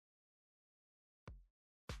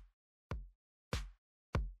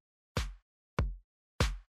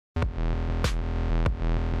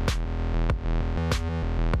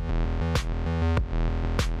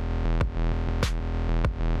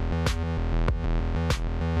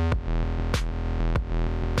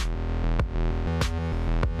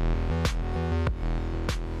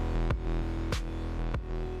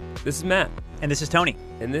This is Matt. And this is Tony.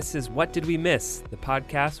 And this is What Did We Miss? The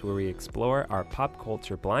podcast where we explore our pop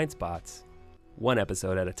culture blind spots, one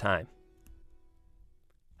episode at a time.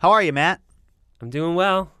 How are you, Matt? I'm doing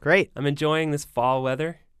well. Great. I'm enjoying this fall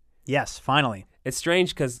weather. Yes, finally. It's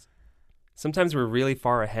strange because sometimes we're really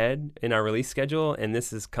far ahead in our release schedule, and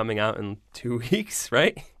this is coming out in 2 weeks,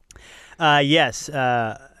 right? Yes.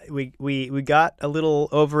 We got a little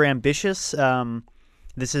overambitious.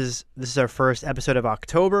 This is our first episode of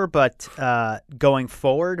October, but going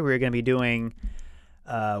forward, we're going to be doing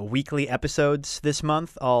weekly episodes this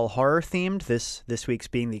month, all horror themed. This week's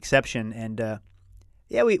being the exception, and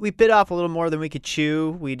we bit off a little more than we could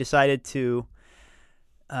chew. We decided to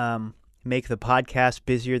make the podcast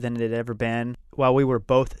busier than it had ever been, while we were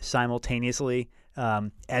both simultaneously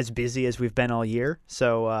as busy as we've been all year.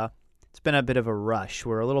 So it's been a bit of a rush.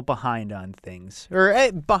 We're a little behind on things,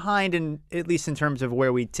 or behind at least in terms of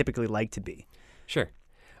where we typically like to be. Sure.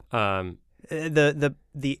 The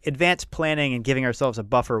advanced planning and giving ourselves a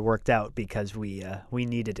buffer worked out because we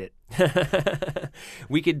needed it.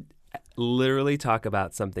 We could literally talk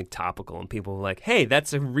about something topical and people were like, hey,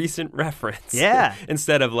 that's a recent reference. Yeah.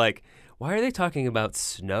 Instead of like, why are they talking about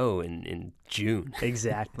snow in June?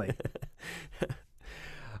 Exactly.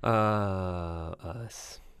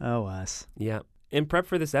 Us. Oh, us. Yeah. In prep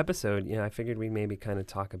for this episode, I figured we'd maybe kind of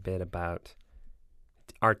talk a bit about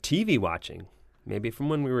our TV watching, maybe from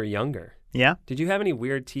when we were younger. Yeah? Did you have any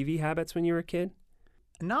weird TV habits when you were a kid?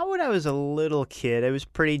 Not when I was a little kid. It was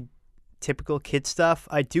pretty typical kid stuff.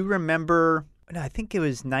 I do remember, I think it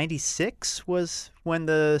was 96 was when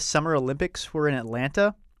the Summer Olympics were in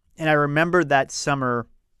Atlanta. And I remember that summer,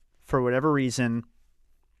 for whatever reason,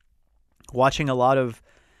 watching a lot of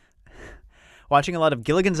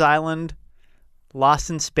Gilligan's Island, Lost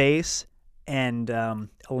in Space, and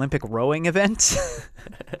Olympic rowing events.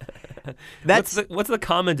 What's the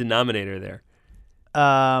common denominator there?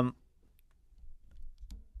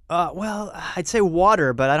 Well, I'd say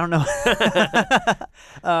water, but I don't know.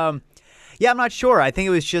 I'm not sure. I think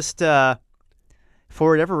it was just for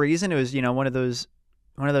whatever reason, it was one of those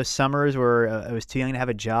summers where I was too young to have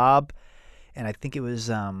a job, and I think it was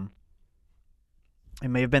it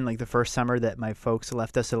may have been like the first summer that my folks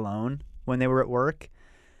left us alone when they were at work.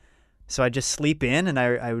 So I'd just sleep in, and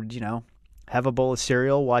I would have a bowl of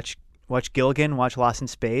cereal, watch Gilligan, watch Lost in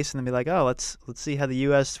Space, and then be like, oh, let's see how the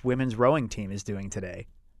U.S. women's rowing team is doing today.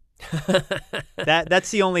 That's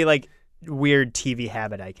the only like weird TV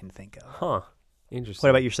habit I can think of. Huh. Interesting. What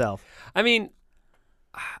about yourself? I mean,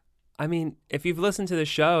 if you've listened to the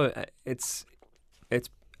show, it's.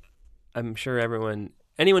 I'm sure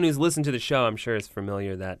anyone who's listened to the show, I'm sure is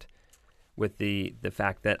familiar that with the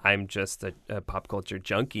fact that I'm just a pop culture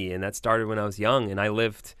junkie, and that started when I was young, and I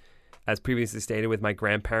lived, as previously stated, with my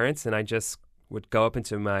grandparents, and I just would go up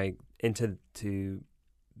into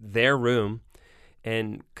their room,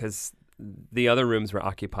 and because the other rooms were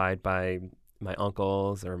occupied by my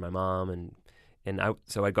uncles or my mom,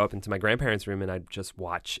 so I'd go up into my grandparents' room and I'd just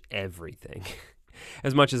watch everything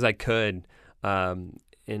as much as I could.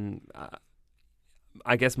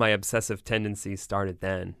 I guess my obsessive tendency started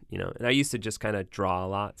then, and I used to just kind of draw a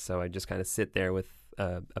lot. So I just kind of sit there with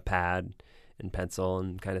a pad and pencil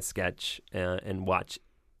and kind of sketch and watch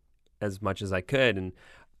as much as I could. And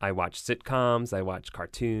I watched sitcoms, I watched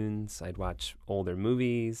cartoons, I'd watch older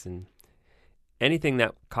movies and anything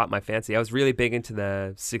that caught my fancy. I was really big into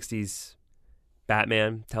the 60s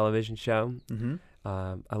Batman television show. Mm-hmm.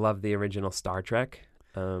 I love the original Star Trek,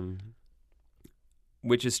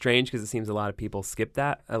 which is strange because it seems a lot of people skip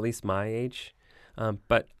that, at least my age.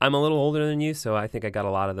 But I'm a little older than you, so I think I got a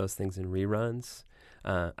lot of those things in reruns.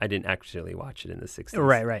 I didn't actually watch it in the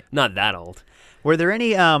 60s. Right. Not that old. Were there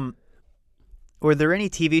any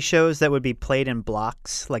TV shows that would be played in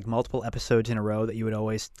blocks, like multiple episodes in a row, that you would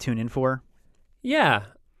always tune in for? Yeah.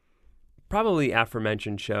 Probably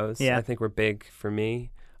aforementioned shows. Yeah. I think were big for me.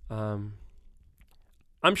 I'm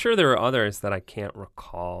sure there are others that I can't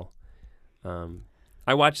recall.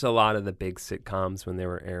 I watched a lot of the big sitcoms when they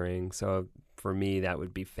were airing. So for me, that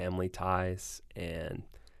would be Family Ties and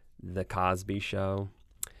The Cosby Show.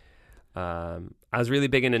 I was really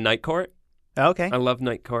big into Night Court. Okay. I love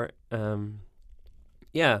Night Court.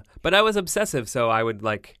 Yeah, but I was obsessive. So I would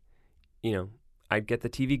I'd get the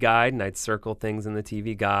TV guide and I'd circle things in the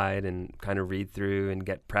TV guide and kind of read through and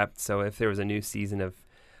get prepped. So if there was a new season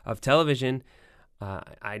of television,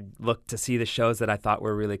 I'd look to see the shows that I thought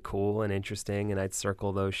were really cool and interesting, and I'd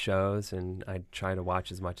circle those shows, and I'd try to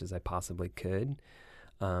watch as much as I possibly could,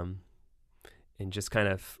 and just kind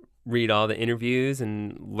of read all the interviews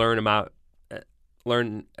and learn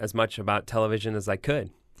as much about television as I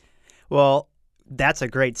could. Well, that's a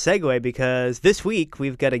great segue because this week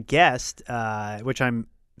we've got a guest, which I'm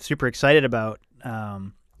super excited about.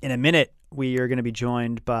 In a minute, we are going to be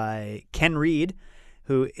joined by Ken Reed,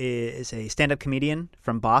 who is a stand-up comedian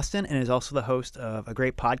from Boston and is also the host of a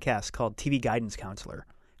great podcast called TV Guidance Counselor,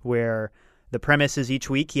 where the premise is each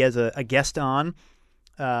week he has a guest on,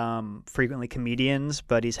 frequently comedians,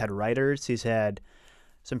 but he's had writers, he's had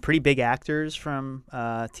some pretty big actors from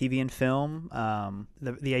TV and film.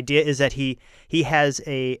 The idea is that he has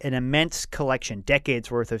an immense collection, decades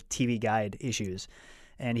worth of TV Guide issues,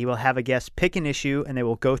 and he will have a guest pick an issue, and they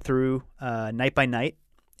will go through night by night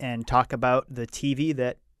and talk about the TV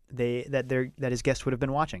that his guest would have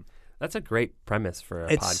been watching. That's a great premise for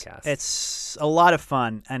a podcast. It's a lot of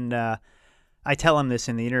fun, and I tell him this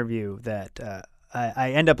in the interview that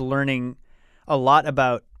I end up learning a lot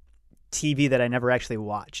about TV that I never actually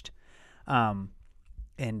watched, and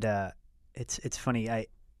it's funny.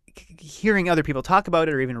 Hearing other people talk about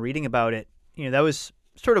it or even reading about it, that was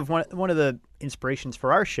sort of one of the inspirations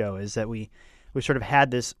for our show, is that we sort of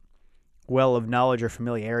had this well of knowledge or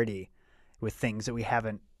familiarity with things that we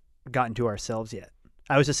haven't gotten to ourselves yet.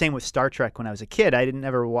 I was the same with Star Trek when I was a kid. I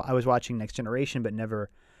was watching Next Generation, but never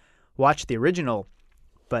watched the original.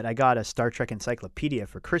 But I got a Star Trek encyclopedia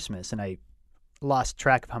for Christmas, and I lost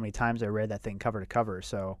track of how many times I read that thing cover to cover.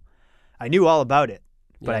 So I knew all about it,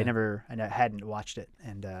 but I hadn't watched it.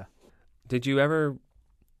 And did you ever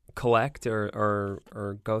collect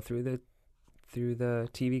or go through the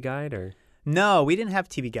TV Guide? Or no, we didn't have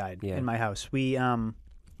TV Guide in my house. We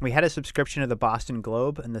had a subscription to the Boston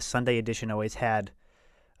Globe, and the Sunday edition always had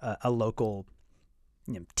a local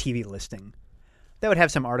TV listing that would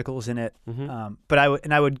have some articles in it. Mm-hmm. But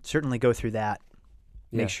I would certainly go through that,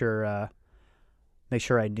 make sure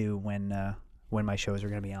I knew when my shows are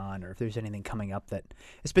going to be on, or if there's anything coming up that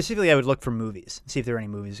specifically I would look for movies, see if there are any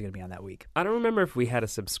movies going to be on that week. I don't remember if we had a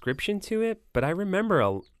subscription to it, but I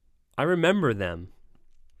remember them,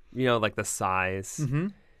 like the size, mm-hmm.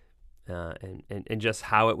 And just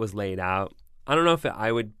how it was laid out. I don't know if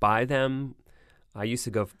I would buy them. I used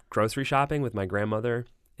to go grocery shopping with my grandmother,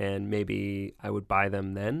 and maybe I would buy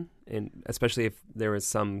them then, and especially if there was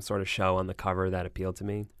some sort of show on the cover that appealed to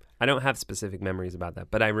me. I don't have specific memories about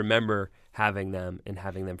that, but I remember having them and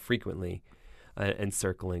having them frequently and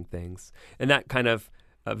circling things. And that kind of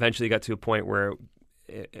eventually got to a point where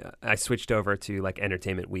I switched over to like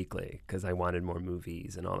Entertainment Weekly because I wanted more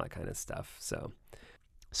movies and all that kind of stuff. So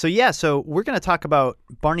we're going to talk about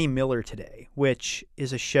Barney Miller today, which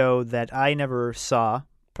is a show that I never saw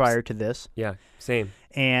prior to this. Yeah, same.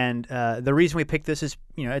 And the reason we picked this is,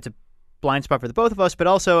 it's a blind spot for the both of us, but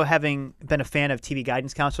also having been a fan of TV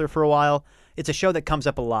Guidance Counselor for a while, it's a show that comes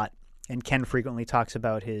up a lot, and Ken frequently talks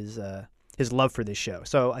about his love for this show.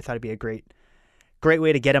 So I thought it'd be a great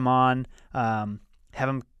way to get him on, have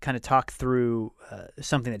him kind of talk through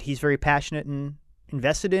something that he's very passionate and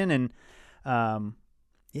invested in, and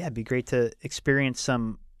it'd be great to experience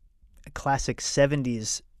some classic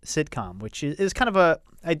 70s sitcom, which is kind of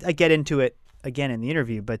I get into it again in the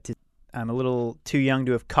interview, but I'm a little too young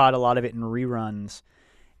to have caught a lot of it in reruns.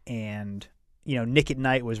 And, Nick at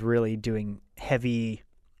Night was really doing heavy,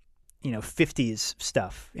 50s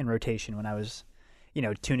stuff in rotation when I was,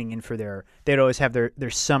 tuning in for they'd always have their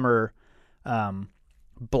summer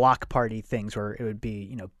block party things where it would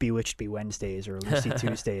be, Bewitched Be Wednesdays or Lucy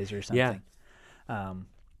Tuesdays or something. Yeah.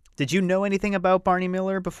 Did you know anything about Barney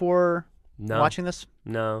Miller before watching this?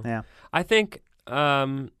 No. Yeah. I think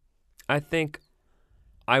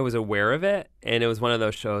I was aware of it, and it was one of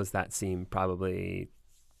those shows that seemed probably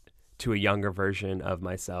to a younger version of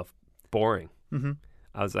myself boring. Mm-hmm.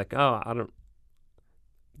 I was like,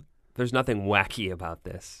 there's nothing wacky about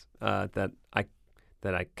this that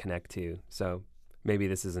I connect to. So maybe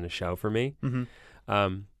this isn't a show for me. Mm-hmm.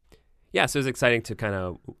 So it was exciting to kind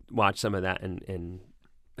of watch some of that and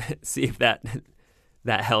see if that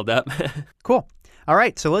held up. Cool. All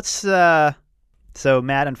right. So let's. So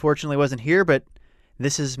Matt unfortunately wasn't here, but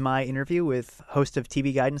this is my interview with host of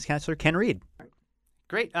TV Guidance Counselor Ken Reed.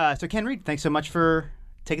 Great. So Ken Reed, thanks so much for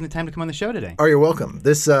taking the time to come on the show today. Oh, you're welcome.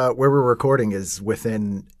 This where we're recording is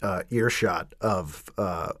within earshot of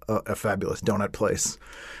a fabulous donut place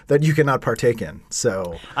that you cannot partake in.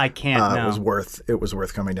 So I can't. No. It was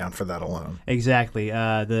worth coming down for that alone. Exactly.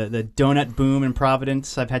 The donut boom in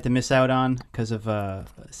Providence I've had to miss out on because of got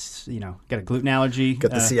a gluten allergy.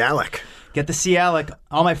 Get the Cialis. Get the Cialis.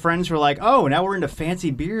 All my friends were like, "Oh, now we're into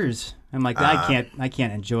fancy beers I'm like, I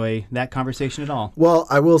can't enjoy that conversation at all. Well,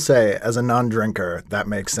 I will say, as a non-drinker, that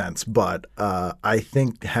makes sense. But I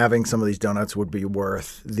think having some of these donuts would be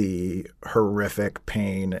worth the horrific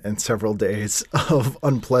pain and several days of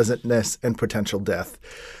unpleasantness and potential death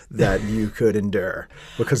that you could endure,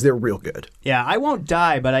 because they're real good. Yeah, I won't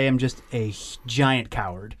die, but I am just a giant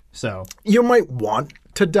coward. So You might want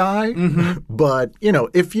to die, but,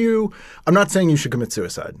 I'm not saying you should commit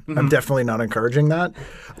suicide. I'm definitely not encouraging that.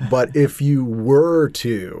 But if you were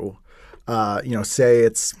to,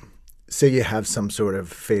 say you have some sort of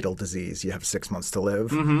fatal disease, you have 6 months to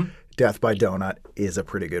live, death by donut is a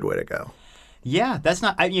pretty good way to go. yeah, that's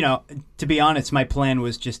not. To be honest, my plan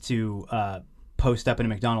was just to post up in a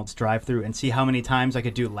McDonald's drive-thru and see how many times I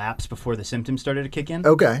could do laps before the symptoms started to kick in.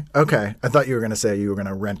 Okay. I thought you were going to say you were going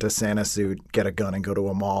to rent a Santa suit, get a gun, and go to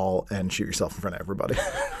a mall and shoot yourself in front of everybody.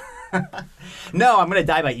 No, I'm going to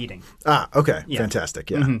die by eating. Okay. Yeah. Fantastic.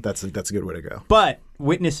 Yeah, that's a good way to go. But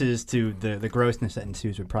witnesses to the grossness that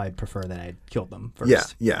ensues would probably prefer that I killed them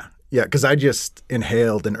first. Yeah. Because I just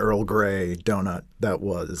inhaled an Earl Grey donut that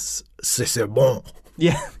was c'est bon.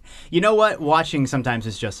 Yeah. You know what? Watching sometimes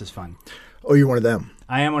is just as fun. Oh, you're one of them.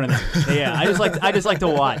 I am one of them. Yeah. I just like to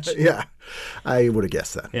watch. Yeah, I would have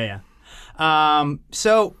guessed that. Yeah.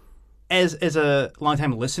 So, as a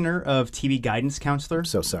longtime listener of TV Guidance Counselor.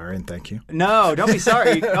 So sorry and thank you. No, don't be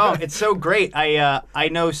sorry. Oh, it's so great. I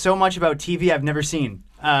know so much about TV I've never seen.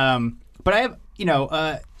 But I have,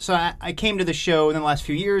 so I came to the show in the last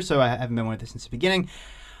few years, so I haven't been with it since the beginning.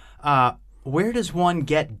 Where does one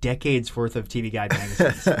get decades worth of TV Guide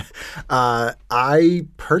magazines? I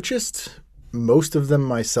purchased most of them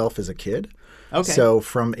myself as a kid. Okay. So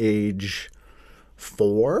from age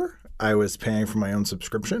 4, I was paying for my own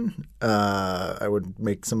subscription. I would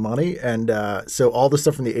make some money. And so all the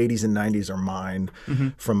stuff from the 80s and 90s are mine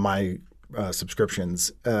from my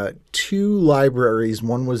subscriptions. 2 libraries,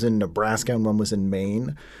 one was in Nebraska and one was in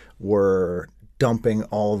Maine, were dumping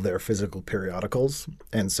all of their physical periodicals.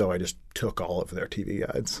 And so I just took all of their TV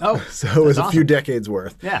guides. Oh, so it was awesome. a few decades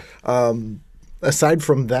worth. Yeah. Aside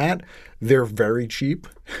from that, they're very cheap.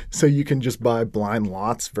 So you can just buy blind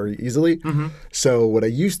lots very easily. So what I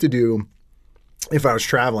used to do if I was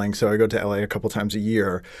traveling, so I go to LA a couple times a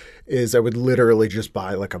year, is I would literally just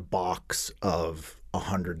buy like a box of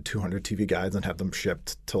 100, 200 TV guides and have them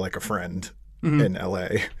shipped to like a friend in LA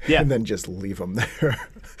and then just leave them there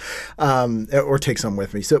or take some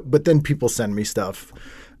with me. So, but then people send me stuff.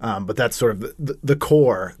 But that's sort of the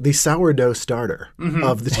core, the sourdough starter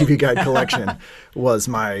of the TV Guide collection was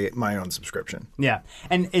my own subscription. Yeah.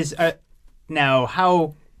 And is now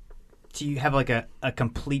how do you have like a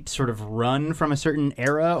complete sort of run from a certain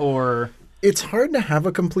era, or? It's hard to have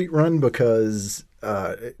a complete run because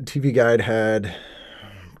TV Guide had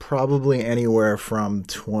probably anywhere from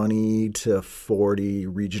 20 to 40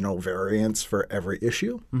 regional variants for every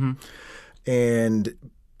issue. And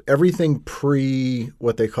everything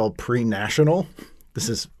what they call pre-national. This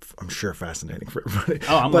is, I'm sure, fascinating for everybody.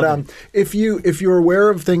 But if you're aware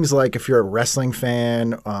of things like if you're a wrestling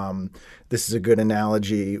fan, this is a good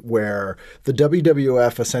analogy where the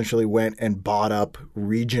WWF essentially went and bought up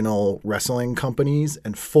regional wrestling companies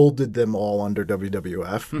and folded them all under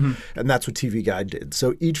WWF. And that's what TV Guide did.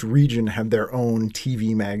 So each region had their own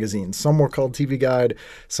TV magazine. Some were called TV Guide.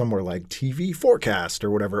 Some were like TV Forecast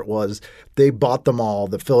or whatever it was. They bought them all.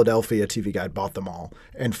 The Philadelphia TV Guide bought them all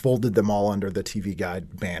and folded them all under the TV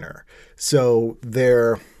Guide banner. So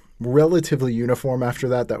they're relatively uniform after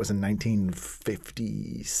that. That was in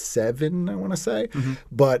 1957, I want to say.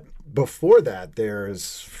 But before that,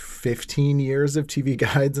 there's 15 years of TV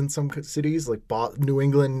Guides in some cities. Like New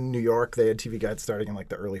England, New York, they had TV Guides starting in like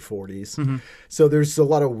the early 40s. So there's a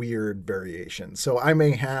lot of weird variations. So I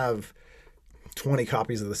may have 20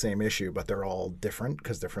 copies of the same issue, but they're all different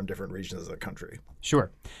because they're from different regions of the country.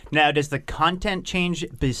 Sure. Now, does the content change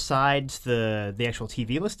besides the actual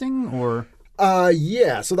TV listing, or?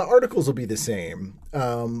 Yeah, so the articles will be the same,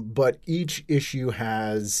 but each issue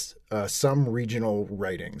has some regional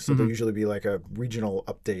writing. So there'll usually be like a regional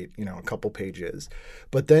update, a couple pages.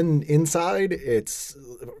 But then inside, it's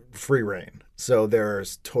free reign. So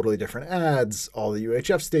there's totally different ads, all the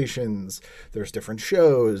UHF stations, there's different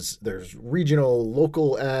shows, there's regional,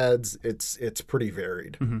 local ads. It's pretty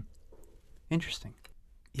varied. Interesting.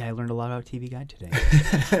 Yeah, I learned a lot about TV Guide today.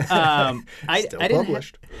 Still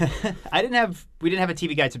published. We didn't have a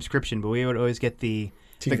TV Guide subscription, but we would always get the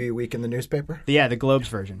TV Week in the newspaper? the Globes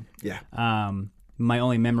version. Yeah. My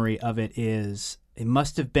only memory of it is it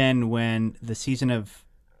must have been when the season of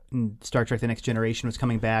Star Trek The Next Generation was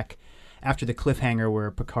coming back, after the cliffhanger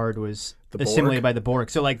where Picard was Borg? assimilated by the Borg.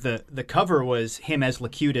 So like the cover was him as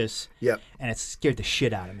Locutus. Yep. And it scared the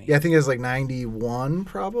shit out of me. Yeah, I think it was like 91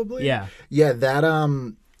 probably. Yeah. Yeah,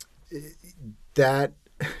 that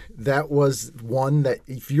was one that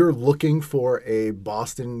if you're looking for a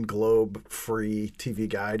Boston Globe free TV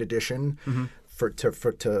Guide edition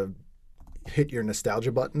to hit your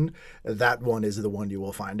nostalgia button, that one is the one you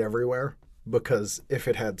will find everywhere. Because if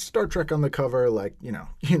it had Star Trek on the cover, like,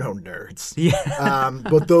 nerds. Yeah.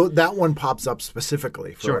 But that one pops up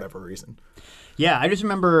specifically for whatever reason. Yeah, I just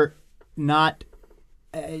remember not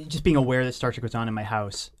just being aware that Star Trek was on in my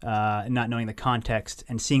house, and not knowing the context,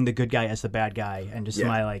 and seeing the good guy as the bad guy, and just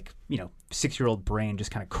my 6-year-old brain just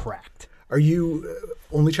kind of cracked. Are you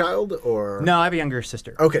only child or? No, I have a younger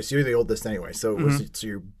sister. Okay, so you're the oldest anyway. So so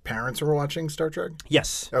your parents were watching Star Trek?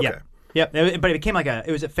 Yes. Okay. Yep. But it became it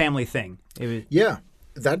was a family thing. It was. Yeah.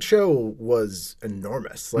 That show was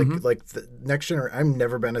enormous. Like the Next Generation. I've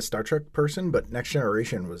never been a Star Trek person, but Next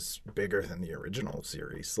Generation was bigger than the original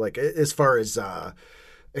series. Like as far as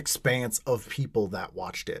expanse of people that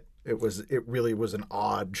watched it, it really was an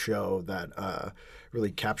odd show that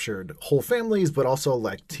really captured whole families, but also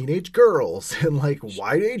like teenage girls and like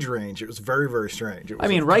wide age range. It was very, very strange. I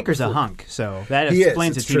mean, Riker's a hunk, so that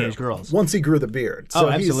explains the teenage girls. Once he grew the beard. So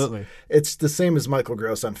absolutely. It's the same as Michael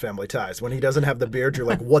Gross on Family Ties. When he doesn't have the beard, you're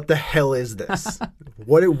like, what the hell is this?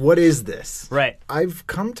 What is this? Right. I've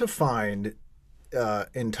come to find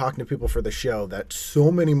in talking to people for the show that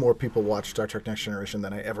so many more people watch Star Trek Next Generation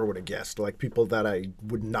than I ever would have guessed. Like people that I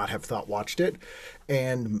would not have thought watched it.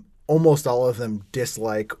 And almost all of them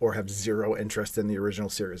dislike or have zero interest in the original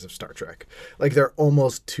series of Star Trek. Like they're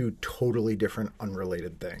almost two totally different,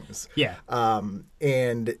 unrelated things. Yeah.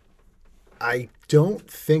 And I don't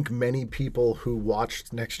think many people who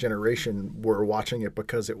watched Next Generation were watching it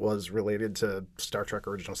because it was related to Star Trek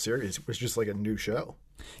original series. It was just like a new show.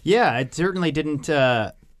 Yeah, it certainly didn't.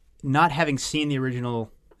 Not having seen the original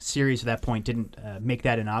series at that point didn't make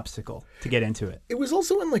that an obstacle to get into it. It was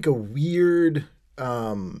also in like a weird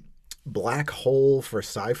black hole for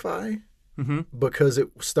sci-fi because it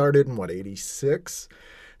started in 86,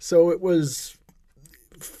 so it was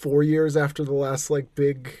 4 years after the last like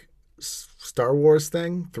big Star Wars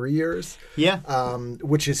thing, 3 years. Yeah.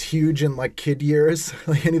 Which is huge in like kid years.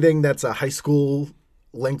 Like anything that's a high school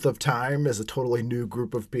length of time is a totally new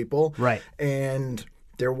group of people. Right. And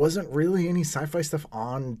there wasn't really any sci-fi stuff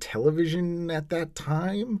on television at that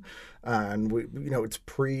time. And it's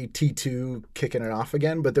pre-T2 kicking it off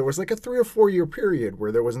again, but there was like a 3 or 4 year period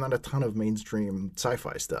where there was not a ton of mainstream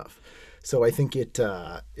sci-fi stuff. So I think it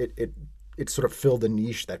sort of filled a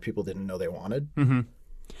niche that people didn't know they wanted. Mm-hmm.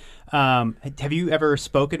 Have you ever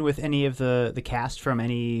spoken with any of the cast from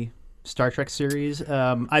any Star Trek series,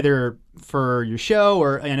 either for your show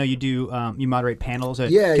or I know you do you moderate panels at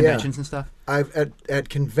conventions and stuff? At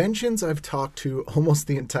conventions I've talked to almost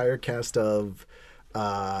the entire cast of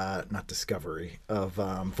not Discovery, of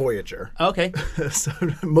Voyager. Okay. So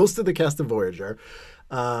most of the cast of Voyager.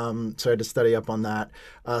 So I had to study up on that.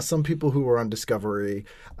 Some people who were on Discovery.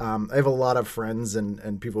 I have a lot of friends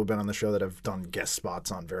and people who've been on the show that have done guest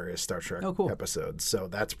spots on various Star Trek episodes. So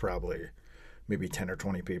that's probably maybe 10 or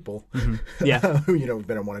 20 people. Mm-hmm. Yeah. who've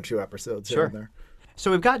been in 1 or 2 episodes here and there. So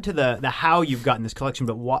we've got to the how you've gotten this collection,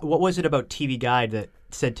 but what was it about TV Guide that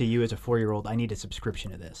said to you as a 4-year-old, I need a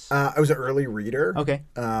subscription to this? I was an early reader. Okay.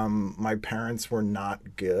 My parents were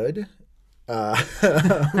not good.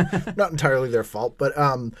 Not entirely their fault, but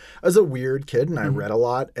I was a weird kid and I read a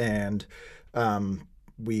lot, and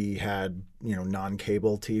we had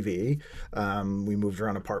non-cable TV. We moved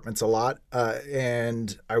around apartments a lot,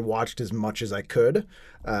 and I watched as much as I could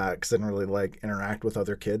because I didn't really like interact with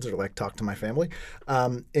other kids or like talk to my family.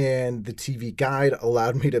 And the TV Guide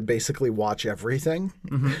allowed me to basically watch everything.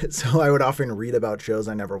 So I would often read about shows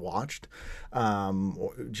I never watched,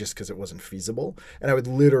 just because it wasn't feasible. And I would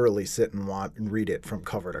literally sit and read it from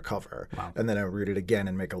cover to cover. Wow. And then I would read it again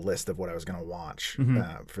and make a list of what I was going to watch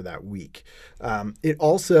for that week. It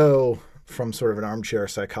also, from sort of an armchair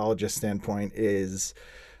psychologist standpoint, is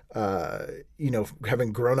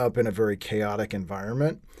having grown up in a very chaotic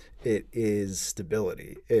environment, it is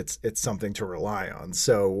stability. It's something to rely on.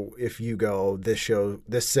 So if you go, this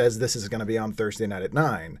says this is going to be on Thursday night at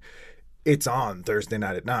 9, it's on Thursday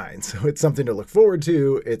night at 9. So it's something to look forward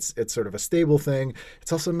to. It's sort of a stable thing.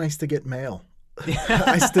 It's also nice to get mail.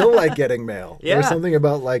 I still like getting mail. Yeah. There's something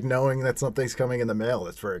about like knowing that something's coming in the mail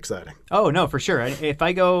that's very exciting. Oh no, for sure. If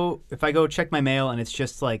I go check my mail and it's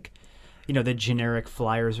just like, the generic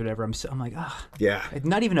flyers or whatever, I'm like, yeah,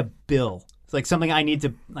 not even a bill It's like something I need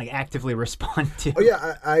to like actively respond to. Oh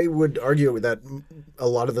yeah, I would argue that a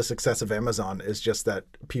lot of the success of Amazon is just that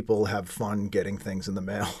people have fun getting things in the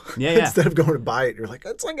mail. Yeah, yeah. Instead of going to buy it, you're like,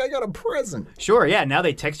 it's like I got a present. Sure, yeah. Now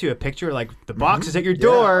they text you a picture like the box is at your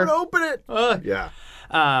door. Yeah, open it. Yeah.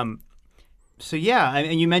 So yeah,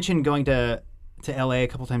 and you mentioned going to LA a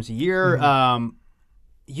couple times a year.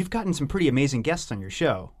 You've gotten some pretty amazing guests on your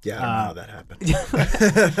show. Yeah, I don't know how that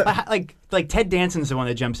happened. like Ted Danson's the one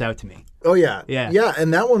that jumps out to me. Oh yeah. Yeah. Yeah,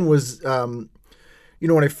 and that one was when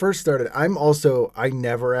I first started, I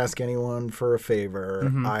never ask anyone for a favor.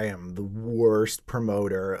 I am the worst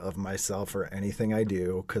promoter of myself or anything I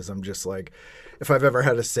do because I'm just like, if I've ever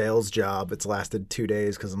had a sales job, it's lasted 2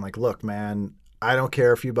 days because I'm like, look, man, I don't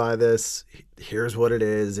care if you buy this. Here's what it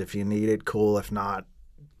is. If you need it, cool. If not,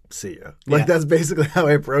 see ya. Like that's basically how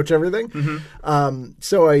I approach everything.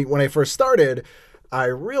 So when I first started, I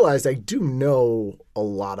realized I do know a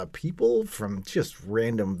lot of people from just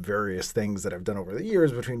random various things that I've done over the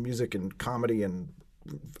years between music and comedy and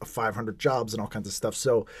 500 jobs and all kinds of stuff.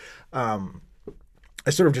 So I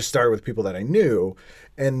sort of just started with people that I knew,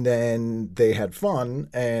 and then they had fun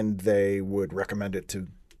and they would recommend it to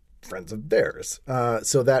friends of theirs.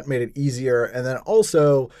 So that made it easier. And then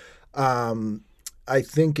also, I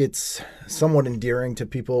think it's somewhat endearing to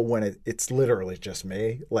people when it's literally just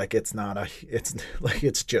me. Like it's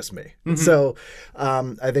just me. So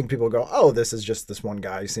I think people go, oh, this is just this one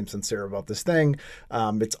guy who seems sincere about this thing.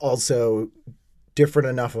 It's also different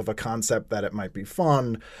enough of a concept that it might be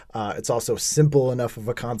fun. It's also simple enough of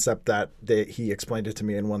a concept that he explained it to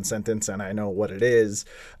me in one sentence and I know what it is.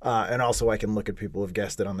 And also I can look at people who've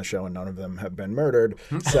guessed it on the show and none of them have been murdered.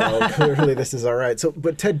 So clearly this is all right.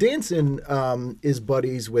 But Ted Danson is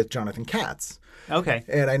buddies with Jonathan Katz. Okay.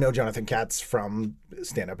 And I know Jonathan Katz from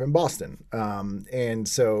stand-up in Boston. And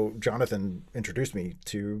so Jonathan introduced me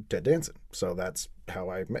to Ted Danson. So that's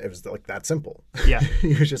how it was like that simple. Yeah.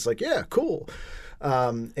 He was just like, yeah, cool.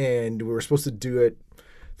 And we were supposed to do it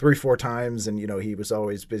 3-4 times. And, he was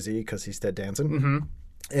always busy because he's Ted Danson.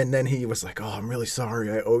 And then he was like, oh, I'm really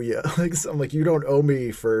sorry. I owe you. I'm like, you don't owe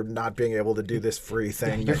me for not being able to do this free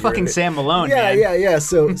thing. You're fucking Sam Malone, man. Yeah. Yeah.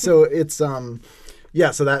 So it's, so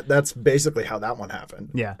that's basically how that one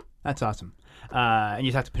happened. Yeah, that's awesome. And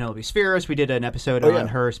you talked to Penelope Spheris. We did an episode on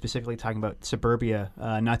her specifically talking about Suburbia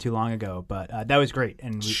not too long ago, but that was great.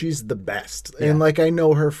 And she's the best. Yeah. And I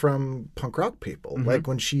know her from punk rock people. Like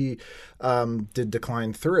when she did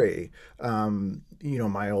Decline 3,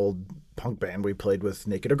 my old punk band, we played with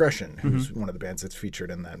Naked Aggression, who's one of the bands that's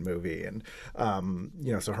featured in that movie. And,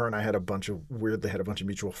 so her and I had a bunch of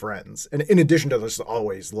mutual friends. And in addition to just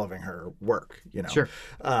always loving her work, Sure.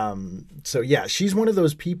 So yeah, she's one of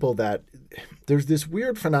those people that there's this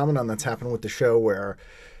weird phenomenon that's happened with the show where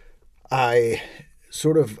I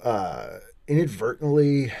sort of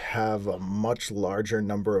inadvertently have a much larger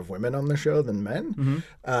number of women on the show than men.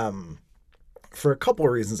 For a couple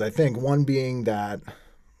of reasons, I think. One being that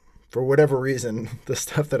for whatever reason, the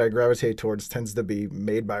stuff that I gravitate towards tends to be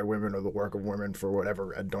made by women or the work of women for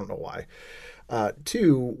whatever. I don't know why.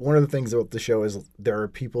 2, one of the things about the show is there are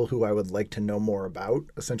people who I would like to know more about.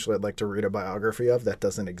 Essentially, I'd like to read a biography of that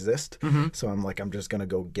doesn't exist. So I'm just going to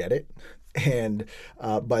go get it. And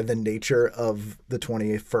by the nature of the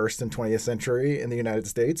 21st and 20th century in the United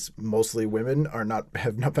States, mostly women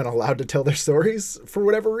have not been allowed to tell their stories for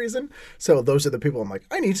whatever reason. So those are the people I'm like,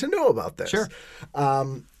 I need to know about this. Sure.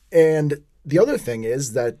 And the other thing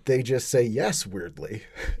is that they just say yes weirdly,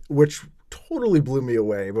 which totally blew me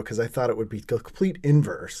away because I thought it would be the complete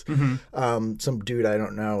inverse. Some dude I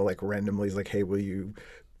don't know randomly is like, hey, will you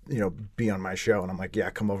be on my show? And I'm like, yeah,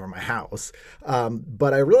 come over to my house.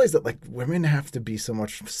 But I realized that women have to be so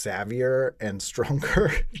much savvier and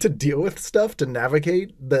stronger to deal with stuff, to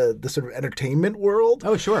navigate the sort of entertainment world.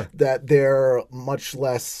 Oh, sure. That they're much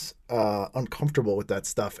less uncomfortable with that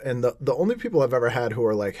stuff. And the only people I've ever had who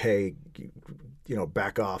are like, hey,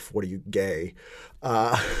 back off, what are you, gay?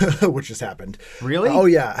 Which has happened. Really? Oh,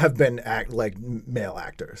 yeah, have been male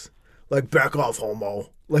actors. Back off, homo.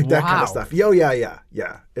 That kind of stuff. Yo, yeah.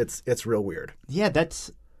 It's real weird. Yeah, that's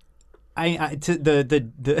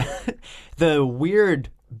the weird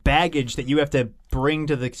baggage that you have to bring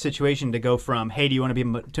to the situation to go from, hey, do you want to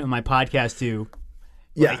be to my podcast, to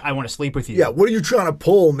I want to sleep with you. Yeah, what are you trying to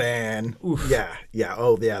pull, man? Oof. Yeah.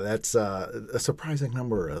 Oh, yeah, that's a surprising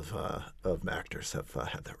number of actors have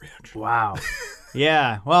had that reaction. Wow.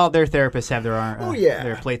 Yeah, well, their therapists have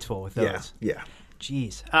their plates full with those. Yeah.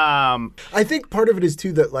 Jeez. I think part of it is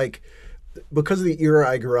too that because of the era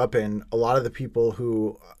I grew up in, a lot of the people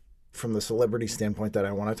who from the celebrity standpoint that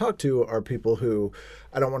I want to talk to are people who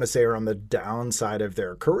I don't want to say are on the downside of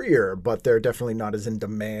their career, but they're definitely not as in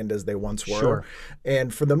demand as they once were. Sure.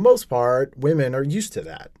 And for the most part, women are used to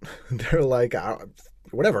that. They're like,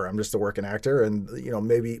 whatever, I'm just a working actor, and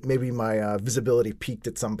maybe my visibility peaked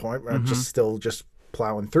at some point. I'm just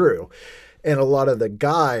plowing through. And a lot of the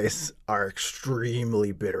guys are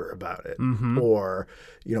extremely bitter about it, or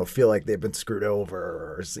feel like they've been screwed over,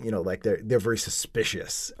 or like they're very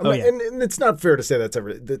suspicious. Oh, yeah. And it's not fair to say that's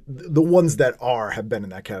the ones that have been in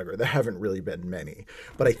that category. There haven't really been many,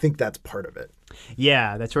 but I think that's part of it.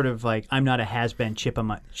 Yeah, that's sort of like I'm not a has-been chip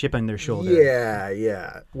on their shoulder.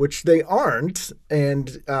 Yeah, which they aren't,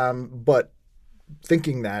 and but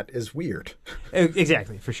thinking that is weird.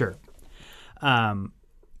 Exactly, for sure.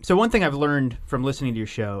 So one thing I've learned from listening to your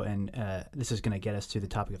show, and this is going to get us to the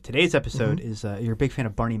topic of today's episode, is you're a big fan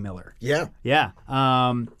of Barney Miller. Yeah. Yeah.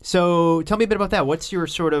 So tell me a bit about that. What's your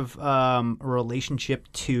sort of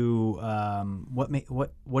relationship to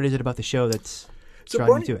what is it about the show that's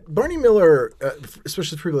drawing you to it? Barney Miller,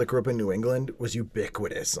 especially for people that grew up in New England, was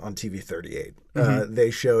ubiquitous on TV 38. They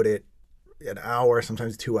showed it an hour,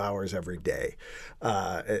 sometimes 2 hours every day,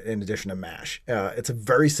 in addition to MASH. It's a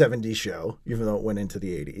very 70s show, even though it went into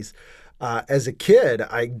the 80s. As a kid,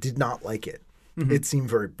 I did not like it. It seemed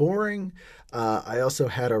very boring. I also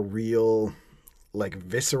had a real,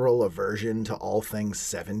 visceral aversion to all things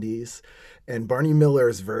 70s. And Barney Miller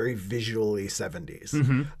is very visually 70s.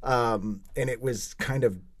 And it was kind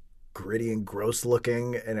of gritty and gross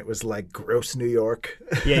looking, and it was like gross New York.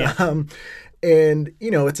 Yeah. And,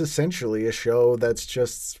 it's essentially a show that's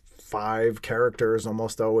just 5 characters,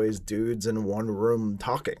 almost always dudes in one room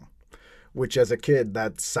talking, which as a kid,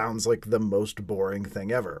 that sounds like the most boring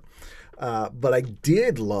thing ever. But I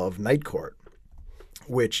did love Night Court,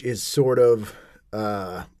 which is sort of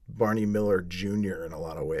Barney Miller Jr. in a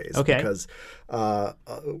lot of ways. Okay. Because,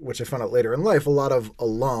 which I found out later in life, a lot of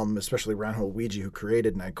alum, especially Ranjol Ouija, who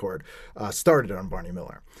created Night Court, started on Barney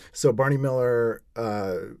Miller. So Barney Miller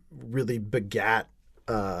really begat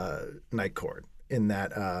Night Court in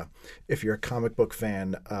that if you're a comic book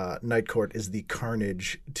fan, Night Court is the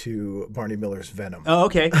Carnage to Barney Miller's Venom. Oh,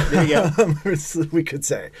 okay. There you go. We could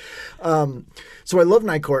say. So I love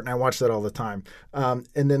Night Court, and I watch that all the time. And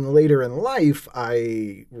then later in life,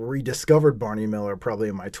 I rediscovered Barney Miller probably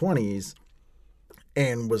in my 20s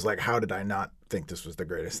and was like, how did I not think this was the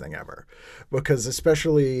greatest thing ever? Because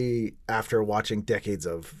especially after watching decades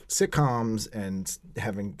of sitcoms and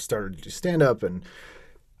having started to do stand-up, and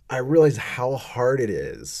I realized how hard it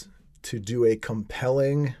is to do a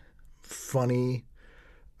compelling, funny,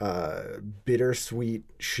 bittersweet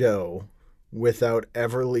show without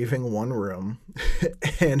ever leaving one room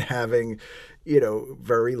and having,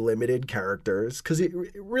 very limited characters. Because it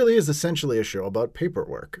really is essentially a show about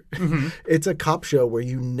paperwork. It's a cop show where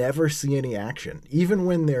you never see any action. Even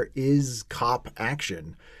when there is cop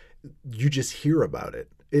action, you just hear about it.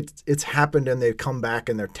 It's happened, and they come back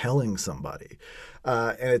and they're telling somebody.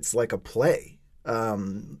 And it's like a play.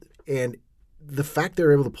 And the fact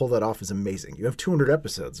they're able to pull that off is amazing. You have 200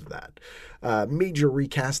 episodes of that. Major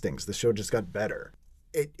recastings. The show just got better.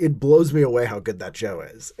 It blows me away how good that show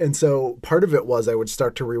is. And so part of it was I would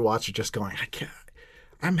start to rewatch it just going,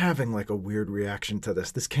 I'm having like a weird reaction to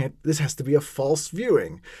this. This has to be a false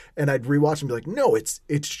viewing. And I'd rewatch and be like, no, it's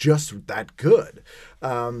just that good.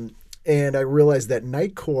 And I realized that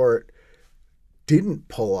Night Court didn't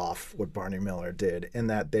pull off what Barney Miller did, in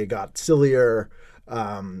that they got sillier.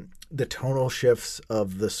 The tonal shifts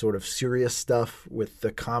of the sort of serious stuff with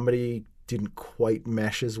the comedy didn't quite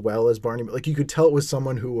mesh as well as Barney. Like, you could tell it was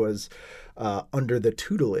someone who was under the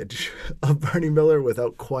tutelage of Barney Miller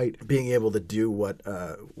without quite being able to do what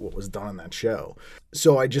was done on that show.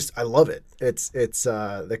 So I love it. It's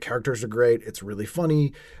the characters are great. It's really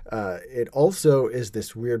funny. It also is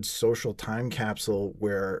this weird social time capsule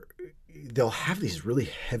where they'll have these really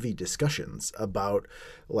heavy discussions about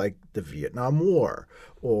like the Vietnam War,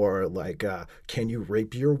 or like, can you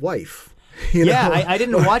rape your wife? I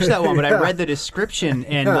didn't watch that one, but I read the description,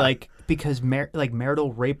 and because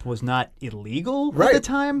marital rape was not illegal at the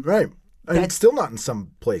time. Right. And it's still not in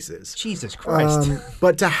some places. Jesus Christ.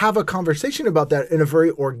 But to have a conversation about that in a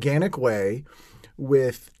very organic way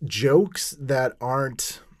with jokes that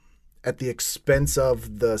aren't at the expense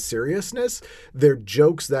of the seriousness, they're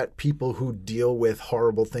jokes that people who deal with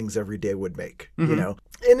horrible things every day would make,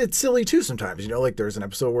 And it's silly too sometimes, like there's an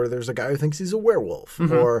episode where there's a guy who thinks he's a werewolf,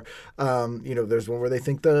 or, there's one where they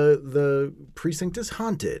think the precinct is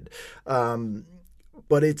haunted.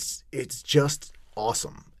 But it's just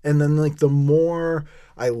awesome. And then like the more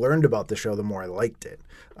I learned about the show, the more I liked it.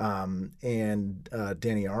 And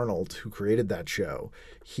Danny Arnold, who created that show,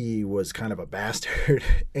 he was kind of a bastard,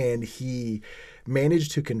 and he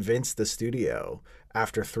managed to convince the studio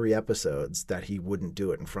after 3 episodes that he wouldn't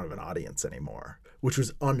do it in front of an audience anymore, which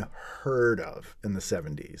was unheard of in the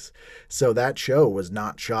 70s. So that show was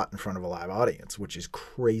not shot in front of a live audience, which is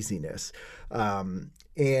craziness.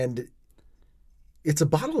 And it's a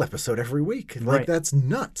bottle episode every week. Like, Right. that's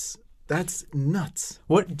nuts. That's nuts.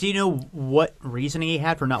 What do you know? What reasoning he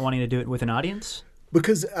had for not wanting to do it with an audience?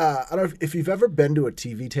 Because I don't know if you've ever been to a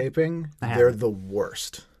TV taping, I they're haven't. the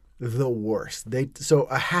worst. The worst. So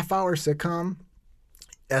a half-hour sitcom,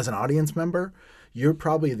 as an audience member, you're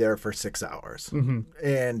probably there for 6 hours,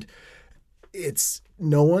 and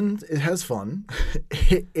it has fun.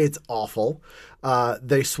 It's awful.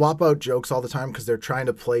 They swap out jokes all the time because they're trying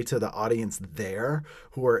to play to the audience there,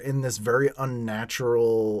 who are in this very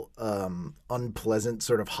unnatural, unpleasant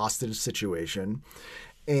sort of hostage situation.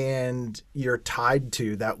 And you're tied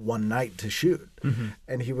to that one night to shoot.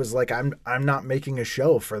 And he was like, I'm not making a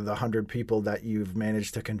show for the 100 people that you've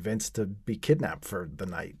managed to convince to be kidnapped for the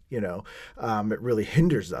night. It really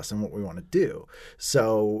hinders us in what we want to do.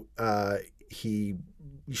 So he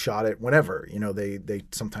shot it whenever. They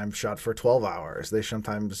sometimes shot for 12 hours. They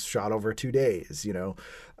sometimes shot over 2 days.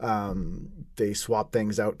 They swapped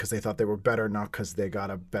things out because they thought they were better, not because they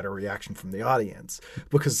got a better reaction from the audience.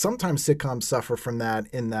 Because sometimes sitcoms suffer from that,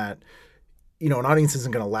 in that, an audience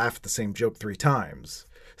isn't going to laugh at the same joke 3 times.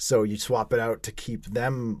 So you swap it out to keep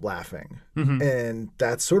them laughing. And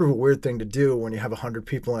that's sort of a weird thing to do when you have 100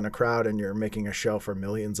 people in a crowd and you're making a show for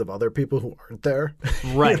millions of other people who aren't there.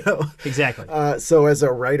 Right. Exactly. So as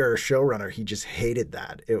a writer, showrunner, he just hated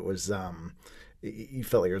that. It was, he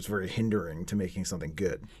felt like it was very hindering to making something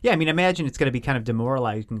good. Yeah, I mean, imagine it's going to be kind of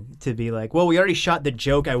demoralizing to be like, well, we already shot the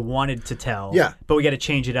joke I wanted to tell, Yeah. but we got to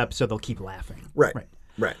change it up so they'll keep laughing. Right.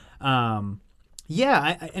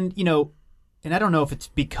 Yeah, and I don't know if it's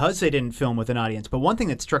because they didn't film with an audience, but one thing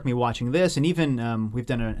that struck me watching this, and even we've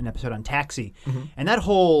done an episode on Taxi, and that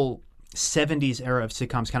whole 70s era of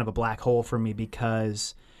sitcoms kind of a black hole for me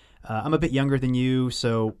because I'm a bit younger than you,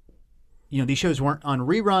 so these shows weren't on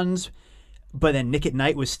reruns. But then Nick at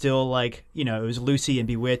Night was still like, it was Lucy and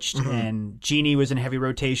Bewitched, and Jeannie was in heavy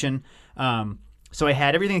rotation. So I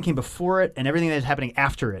had everything that came before it and everything that was happening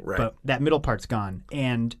after it, Right. but that middle part's gone.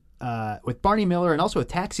 And with Barney Miller and also with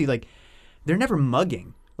Taxi, like, they're never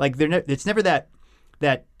mugging. Like, it's never that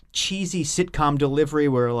cheesy sitcom delivery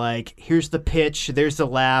where, like, here's the pitch, there's the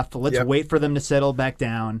laugh, let's Yep. wait for them to settle back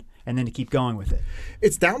down, and then to keep going with it.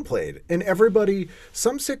 It's downplayed. And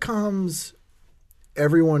some sitcoms,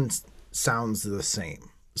 everyone sounds the same.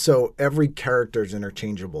 So every character is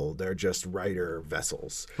interchangeable. They're just writer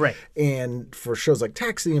vessels. Right. And for shows like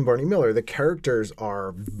Taxi and Barney Miller, the characters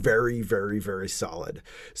are very, very, very solid.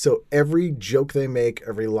 So every joke they make,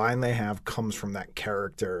 every line they have comes from that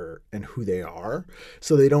character and who they are.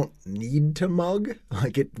 So they don't need to mug.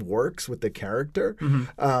 Like, it works with the character.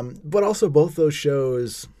 But also both those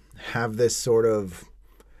shows have this sort of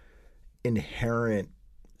inherent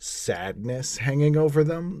sadness hanging over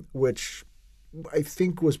them, which I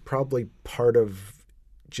think was probably part of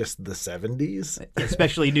just the 70s.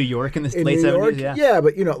 Especially New York in the In late New 70s. York, Yeah.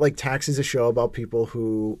 but like Taxi's a show about people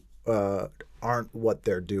who aren't what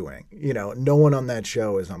they're doing. No one on that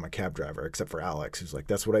show is I'm a cab driver except for Alex, who's like,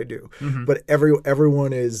 that's what I do. But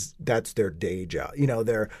everyone that's their day job.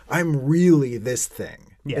 I'm really this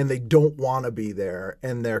thing, Yeah. and they don't want to be there,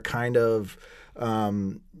 and they're kind of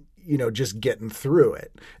just getting through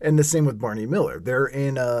it. And the same with Barney Miller. They're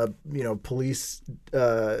in a, police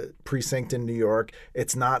precinct in New York.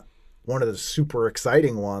 It's not one of the super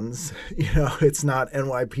exciting ones. It's not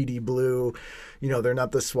NYPD Blue. They're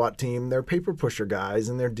not the SWAT team. They're paper pusher guys,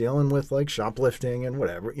 and they're dealing with like shoplifting and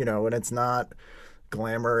whatever, and it's not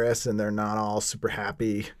glamorous, and they're not all super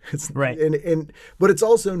happy. It's Right. But it's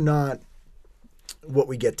also not what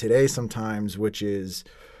we get today sometimes, which is,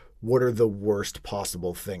 what are the worst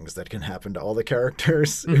possible things that can happen to all the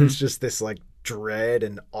characters? It's just this like dread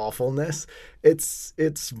and awfulness. It's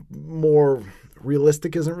more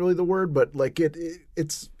realistic, isn't really the word, but like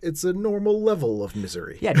it's a normal level of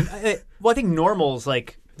misery. Yeah. Well, I think normals,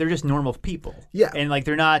 like, they're just normal people. Yeah. And, like,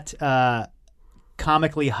 they're not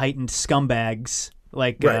comically heightened scumbags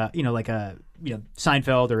like, Right. like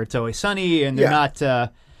Seinfeld or It's Always Sunny. And they're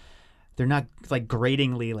not like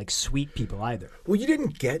gratingly like sweet people either. Well, you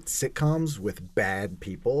didn't get sitcoms with bad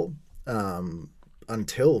people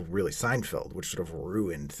until really Seinfeld, which sort of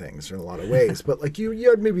ruined things in a lot of ways. But like you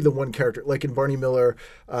had maybe the one character, like in Barney Miller,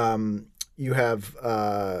 you have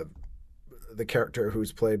the character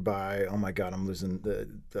who's played by, oh my God, I'm losing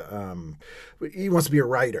he wants to be a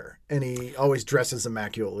writer, and he always dresses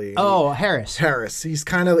immaculately. Oh, Harris. Harris.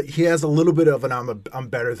 He has a little bit of an I'm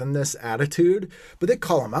better than this attitude, but they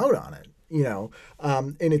call him out on it.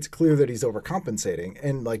 And it's clear that he's overcompensating.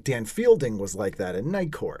 And like Dan Fielding was like that in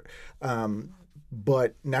Night Court.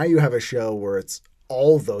 But now you have a show where it's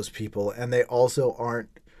all those people, and they also aren't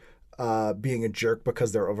being a jerk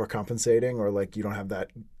because they're overcompensating, or like you don't have that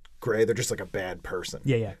gray. They're just like a bad person.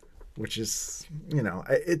 Yeah. Which is,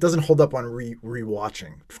 it doesn't hold up on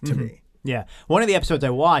rewatching to me. Yeah. One of the episodes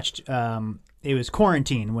I watched, it was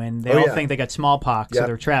quarantine when they all think they got smallpox, so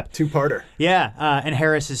they're trapped. Two-parter. Yeah, and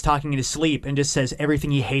Harris is talking in his sleep and just says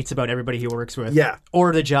everything he hates about everybody he works with. Yeah.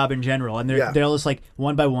 Or the job in general. And they're all just like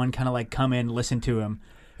one by one kind of like come in, listen to him,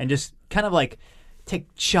 and just kind of like take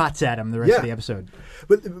shots at him the rest of the episode.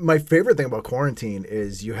 But my favorite thing about Quarantine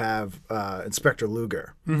is you have Inspector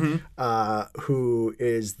Luger, who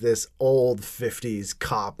is this old 50s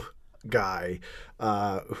cop guy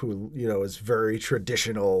who is very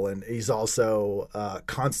traditional, and he's also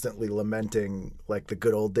constantly lamenting like the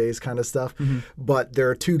good old days kind of stuff. But there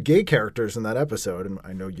are two gay characters in that episode, and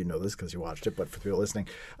I know you know this because you watched it, but for people listening,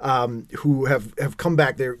 who have come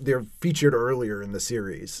back. They're featured earlier in the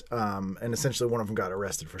series, and essentially one of them got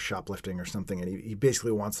arrested for shoplifting or something, and he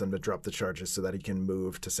basically wants them to drop the charges so that he can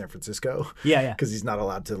move to San Francisco. Yeah. Because he's not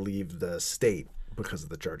allowed to leave the state because of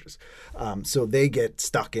the charges. So they get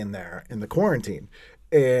stuck in there in the quarantine.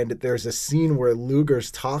 And there's a scene where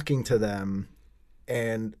Luger's talking to them,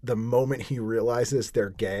 and the moment he realizes they're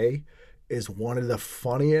gay is one of the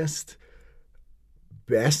funniest,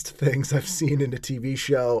 best things I've seen in a TV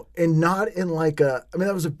show. And not in like that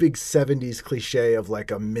was a big 70s cliche of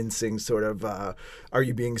like a mincing sort of, are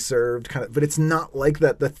you being served kind of, but it's not like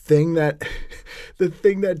that. The thing that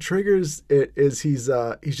triggers it is he's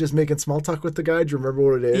just making small talk with the guy. Do you remember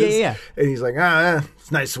what it is? Yeah. And he's like, it's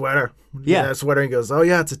a nice sweater. Yeah, sweater. And he goes, oh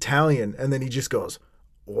yeah, it's Italian. And then he just goes,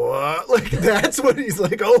 what? Like, that's what he's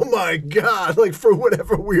like, oh my God, like for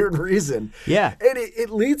whatever weird reason. Yeah. And it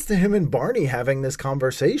leads to him and Barney having this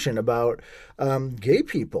conversation about gay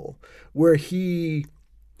people where he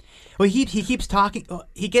keeps talking.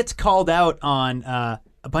 He gets called out on a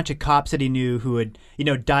bunch of cops that he knew who had,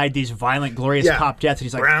 died these violent, glorious cop deaths. And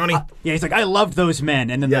he's like, Brownie. He's like, I loved those men.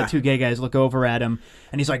 And then the two gay guys look over at him,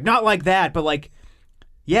 and he's like, not like that, but like,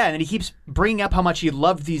 yeah, and then he keeps bringing up how much he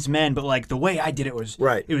loved these men, but like the way I did it was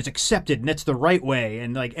right. It was accepted, and it's the right way.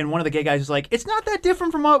 And like, and one of the gay guys is like, it's not that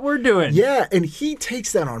different from what we're doing. Yeah, and he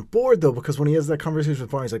takes that on board though, because when he has that conversation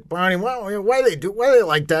with Barney, he's like, Barney, why they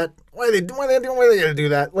like that? Why they gonna do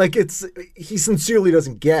that? Like he sincerely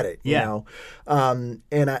doesn't get it. You know? And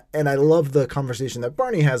I love the conversation that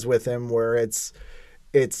Barney has with him, where it's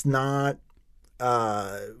not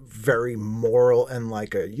very moral and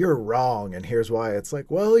like you're wrong and here's why. It's like,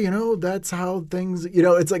 well, that's how things,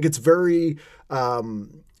 it's like, it's very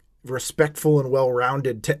respectful and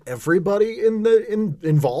well-rounded to everybody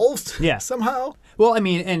involved somehow. Well, I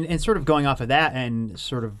mean, and sort of going off of that and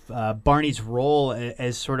sort of Barney's role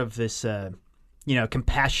as sort of this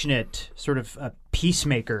compassionate sort of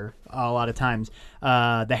peacemaker a lot of times.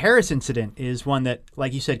 The Harris incident is one that,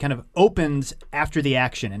 like you said, kind of opens after the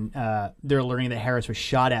action, and they're learning that Harris was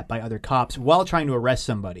shot at by other cops while trying to arrest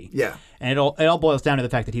somebody. Yeah. And it all boils down to the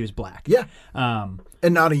fact that he was black. Yeah.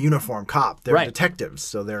 And not a uniform cop. They're right. detectives,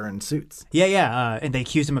 so they're in suits. Yeah. And they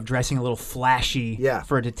accuse him of dressing a little flashy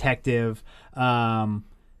for a detective. And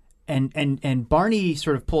Barney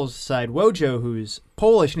sort of pulls aside Wojo, who's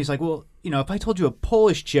Polish, and he's like, well, if I told you a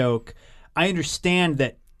Polish joke, I understand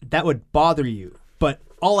that would bother you, but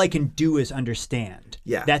all I can do is understand.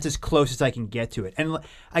 Yeah. That's as close as I can get to it. And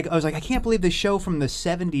I was like, I can't believe this show from the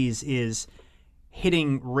 70s is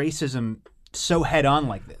hitting racism so head on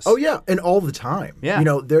like this. Oh, yeah. And all the time. Yeah.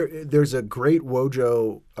 There's a great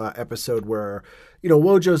Wojo episode where,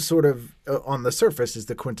 Wojo's sort of on the surface is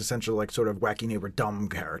the quintessential, like, sort of wacky neighbor, dumb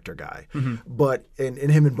character guy. Mm-hmm. But in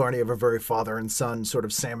him and Barney have a very father and son sort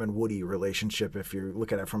of Sam and Woody relationship if you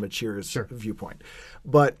look at it from a Cheers viewpoint.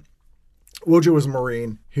 But Wojo was a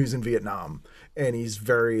Marine. He was in Vietnam, and he's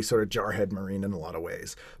very sort of jarhead Marine in a lot of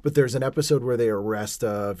ways. But there's an episode where they arrest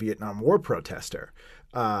a Vietnam War protester,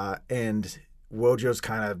 and Wojo's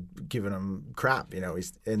kind of giving him crap,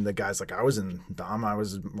 and the guy's like, I was in Dom, I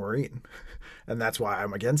was a Marine, and that's why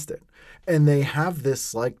I'm against it. And they have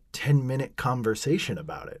this like 10-minute conversation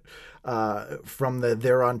about it.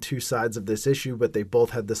 They're on two sides of this issue, but they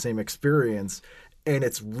both had the same experience. And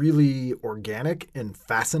it's really organic and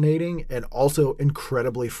fascinating and also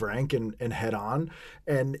incredibly frank and head on.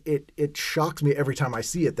 And it shocks me every time I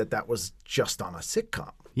see it that was just on a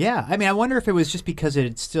sitcom. Yeah, I mean, I wonder if it was just because it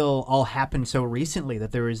had still all happened so recently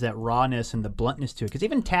that there was that rawness and the bluntness to it. Because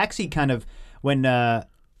even Taxi, kind of when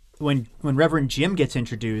Reverend Jim gets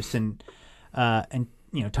introduced, and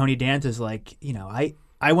Tony Danza's like,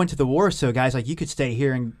 I went to the war, so guys, like, you could stay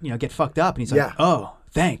here and get fucked up, and he's like, Yeah. oh,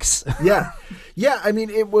 thanks. Yeah. I mean,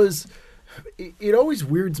 it always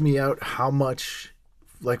weirds me out how much,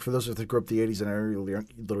 like, for those of us that grew up the 80s and are a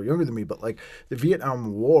little younger than me, but like the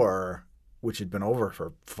Vietnam War, which had been over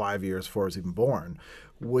for 5 years before I was even born,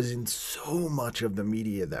 was in so much of the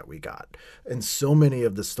media that we got and so many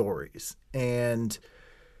of the stories. And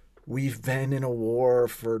we've been in a war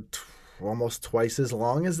for almost twice as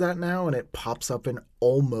long as that now, and it pops up in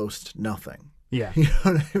almost nothing. Yeah. You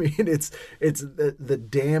know what I mean? It's the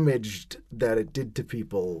damage that it did to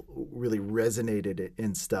people really resonated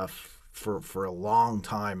in stuff for a long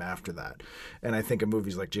time after that. And I think of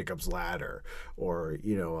movies like Jacob's Ladder or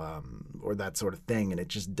that sort of thing, and it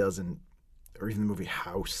just doesn't, or even the movie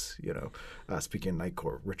House, speaking of Night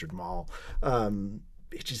Court, Richard Mall,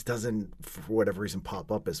 it just doesn't, for whatever reason,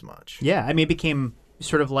 pop up as much. Yeah, I mean, it became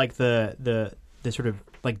sort of like the sort of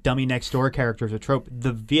like dummy next door character is a trope.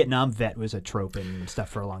 The Vietnam vet was a trope and stuff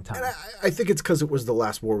for a long time. And I think it's because it was the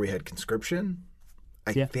last war we had conscription,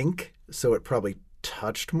 I think. So it probably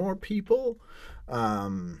touched more people,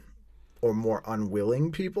 or more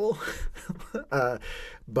unwilling people.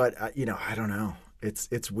 But I don't know.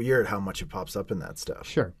 It's weird how much it pops up in that stuff.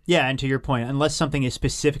 Sure. Yeah, and to your point, unless something is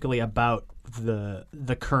specifically about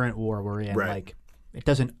the current war we're in, Right. like, it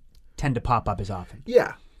doesn't tend to pop up as often.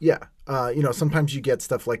 Yeah. Sometimes you get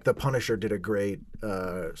stuff like The Punisher did a great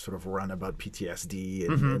sort of run about PTSD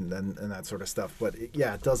and that sort of stuff. But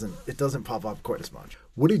it doesn't pop up quite as much.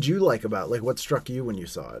 What did you like about, like, what struck you when you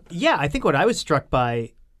saw it? Yeah, I think what I was struck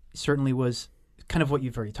by certainly was kind of what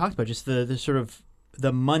you've already talked about, just the sort of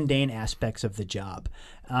the mundane aspects of the job.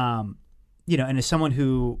 And as someone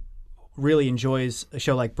who really enjoys a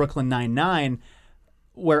show like Brooklyn Nine-Nine,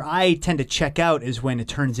 where I tend to check out is when it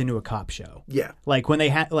turns into a cop show. Yeah. Like when they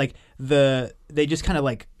they just kind of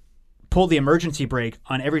like pull the emergency brake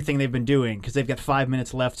on everything they've been doing because they've got 5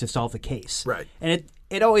 minutes left to solve the case. Right. And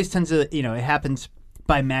it always tends to, it happens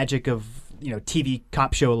by magic of, TV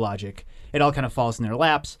cop show logic. It all kind of falls in their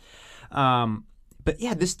laps. But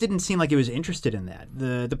yeah, this didn't seem like it was interested in that.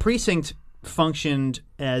 The precinct functioned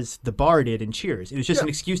as the bar did in Cheers. It was just an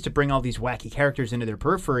excuse to bring all these wacky characters into their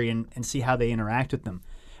periphery and see how they interact with them.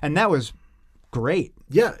 And that was great.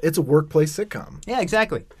 Yeah, it's a workplace sitcom. Yeah,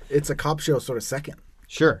 exactly. It's a cop show sort of second.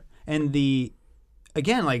 Sure. And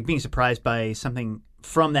again, like being surprised by something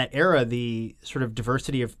from that era, the sort of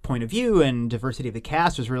diversity of point of view and diversity of the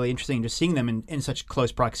cast was really interesting, just seeing them in such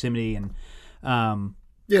close proximity. And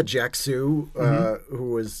yeah, Jack Sue,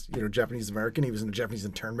 who was Japanese American, he was in a Japanese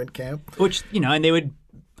internment camp. Which, and they would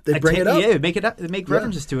bring it up. Yeah, make it up. They make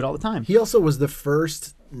references to it all the time. He also was the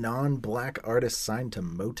first non-black artist signed to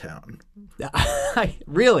Motown.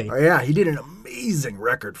 Really? Oh, yeah, he did an amazing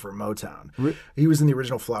record for Motown. He was in the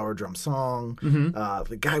original Flower Drum Song.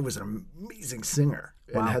 The guy was an amazing singer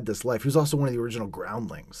and had this life. He was also one of the original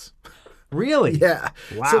Groundlings. Really? Yeah.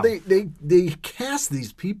 Wow. So they cast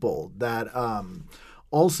these people that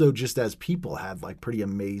also just as people had like pretty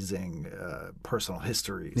amazing personal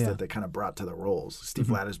histories that they kind of brought to the roles. Steve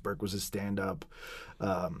Lattisberg was a stand-up.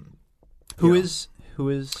 Who is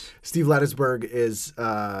Steve Lattisberg is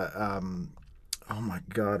oh my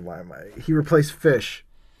God, why am I? He replaced Fish.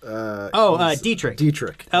 Dietrich.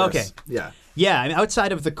 Dietrich. Oh, yes. okay. Yeah. Yeah, I mean,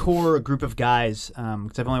 outside of the core group of guys,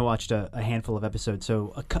 because I've only watched a handful of episodes.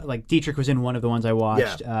 So, like, Dietrich was in one of the ones I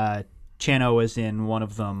watched. Yeah. Chano was in one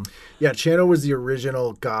of them. Yeah, Chano was the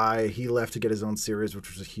original guy. He left to get his own series,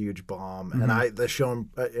 which was a huge bomb. And the show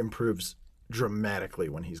improves dramatically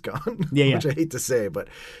when he's gone, which I hate to say. But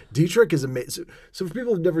Dietrich is amazing. So for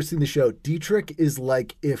people who've never seen the show, Dietrich is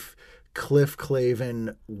like if Cliff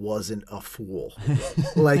Clavin wasn't a fool.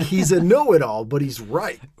 Like, he's a know-it-all, but he's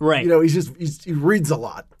right. Right. He reads a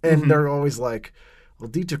lot. And they're always like, well,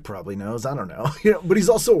 Dietrich probably knows. I don't know. But he's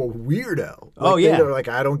also a weirdo. They're like,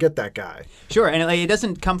 I don't get that guy. Sure, and it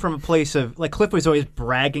doesn't come from a place of like Cliff was always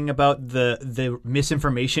bragging about the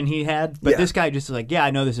misinformation he had, but this guy just is like, yeah,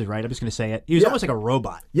 I know this is right. I'm just going to say it. He was almost like a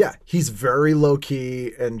robot. Yeah, he's very low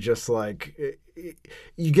key and just like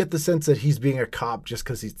you get the sense that he's being a cop just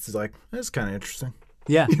because he's like, that's kind of interesting.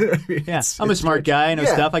 Yeah. You know what I mean? Yeah. I'm a smart guy. I know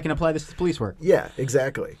stuff. I can apply this to police work. Yeah,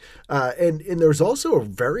 exactly. And there's also a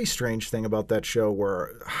very strange thing about that show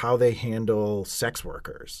where how they handle sex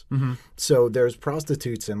workers. So there's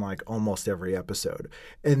prostitutes in like almost every episode,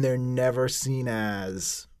 and they're never seen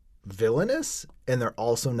as villainous, and they're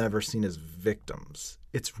also never seen as victims.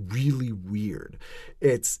 It's really weird.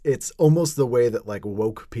 It's almost the way that like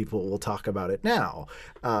woke people will talk about it now,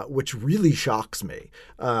 which really shocks me,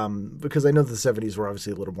 because I know the 70s were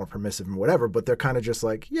obviously a little more permissive and whatever, but they're kind of just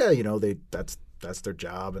like, yeah, you know, that's their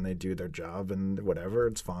job and they do their job and whatever,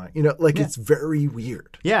 it's fine. You know, like it's very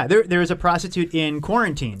weird. Yeah, there is a prostitute in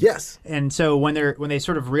quarantine. Yes. And so when they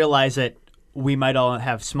sort of realize that we might all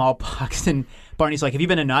have smallpox, and Barney's like, have you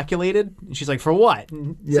been inoculated? And she's like, for what?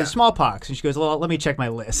 And he says, smallpox. And she goes, well, let me check my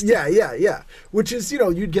list. Yeah. Which is, you know,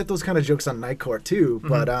 you'd get those kind of jokes on Night Court too.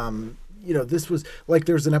 But, you know, this was like,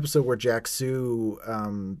 there's an episode where Jack Sue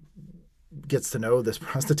gets to know this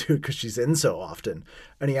prostitute because she's in so often,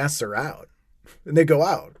 and he asks her out. And they go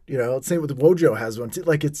out, you know. Same with Wojo has one too.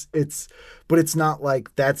 Like but it's not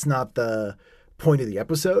like that's not the point of the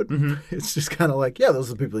episode. It's just kind of like, yeah, those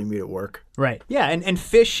are the people you meet at work. Right. Yeah. And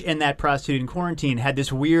Fish and that prostitute in quarantine had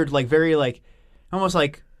this weird, like very like, almost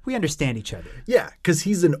like we understand each other. Yeah, because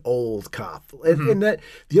he's an old cop. And that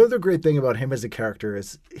the other great thing about him as a character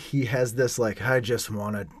is he has this like, I just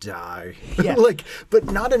want to die. Yeah. Like, but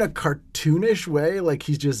not in a cartoonish way. Like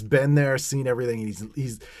he's just been there, seen everything.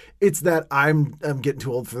 He's it's that I'm getting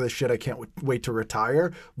too old for this shit. I can't wait to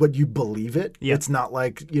retire. But you believe it. Yeah. It's not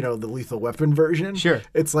like, you know, the Lethal Weapon version. Sure.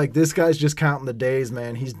 It's like this guy's just counting the days,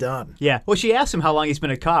 man. He's done. Yeah. Well, she asked him how long he's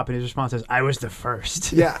been a cop, and his response is, I was the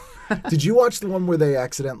first. Yeah. Did you watch the one where they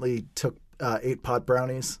accidentally took 8 pot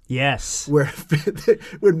brownies? Yes. Where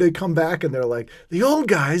when they come back and they're like, the old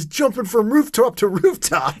guy's jumping from rooftop to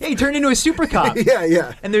rooftop. Yeah, he turned into a super cop.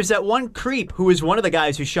 Yeah. And there's that one creep who was one of the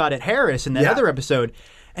guys who shot at Harris in that other episode.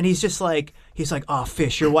 And he's just like, oh,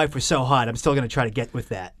 Fish, your wife was so hot. I'm still going to try to get with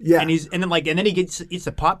that. Yeah. And then he eats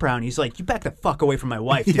the pot brown. He's like, you back the fuck away from my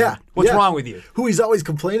wife, dude. Yeah. What's wrong with you? Who he's always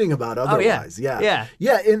complaining about otherwise. Yeah.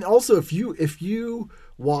 And also, if you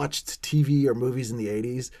watched TV or movies in the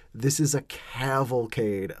 80s, this is a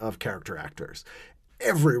cavalcade of character actors.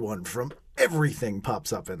 Everyone from everything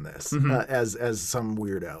pops up in this as some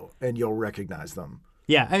weirdo, and you'll recognize them.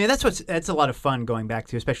 Yeah, I mean that's a lot of fun going back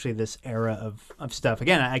to, especially this era of stuff.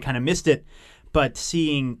 Again, I kind of missed it, but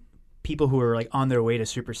seeing people who are like on their way to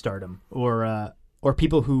superstardom, or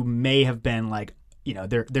people who may have been like, you know,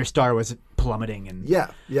 their star was plummeting, and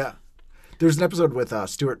yeah. There's an episode with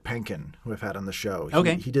Stuart Penkin, who I've had on the show.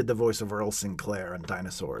 He did the voice of Earl Sinclair on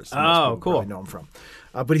Dinosaurs. Oh, cool. Probably know him from.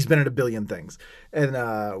 But he's been in a billion things. And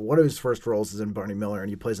one of his first roles is in Barney Miller, and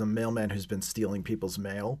he plays a mailman who's been stealing people's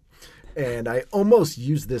mail. And I almost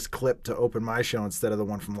used this clip to open my show instead of the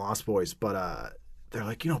one from Lost Boys, but they're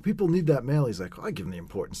like, you know, people need that mail. He's like, I give them the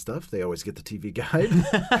important stuff. They always get the TV guide.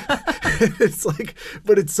 It's like,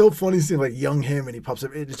 but it's so funny seeing like young him, and he pops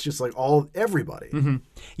up. It's just like everybody.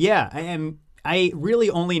 Yeah, I really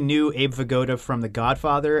only knew Abe Vigoda from The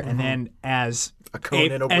Godfather, and then as the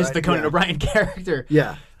Conan O'Brien character.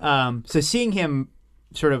 Yeah. So seeing him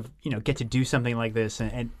sort of, you know, get to do something like this,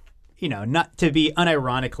 and you know, not to be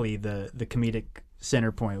unironically the comedic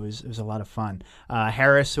center point was a lot of fun.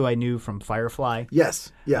 Harris, who I knew from Firefly.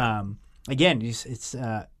 Yes. Yeah. Again,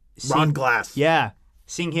 Ron Glass. Yeah.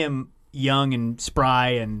 Seeing him young and spry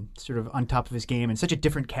and sort of on top of his game, and such a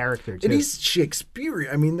different character too. And he's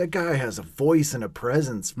Shakespearean. I mean, that guy has a voice and a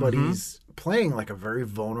presence, but he's playing like a very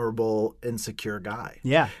vulnerable, insecure guy.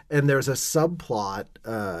 Yeah. And there's a subplot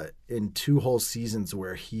in 2 whole seasons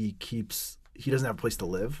where he doesn't have a place to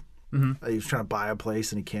live. He was trying to buy a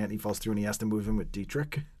place and he can't. He falls through and he has to move in with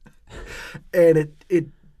Dietrich. And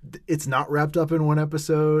it's not wrapped up in one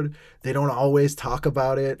episode. They don't always talk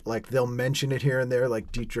about it. Like they'll mention it here and there.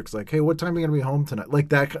 Like Dietrich's like, hey, what time are you going to be home tonight? Like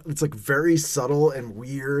that. It's like very subtle and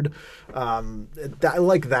weird. I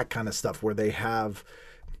like that kind of stuff where they have,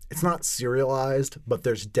 it's not serialized, but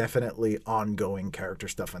there's definitely ongoing character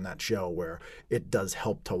stuff in that show where it does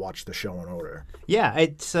help to watch the show in order. Yeah,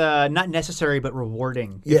 it's not necessary but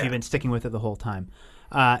rewarding if you've been sticking with it the whole time.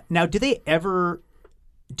 Now, do they ever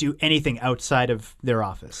do anything outside of their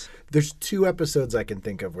office? There's 2 episodes I can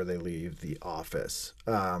think of where they leave the office.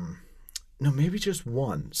 No, maybe just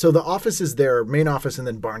one. So the office is their main office and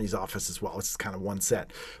then Barney's office as well. It's kind of one set.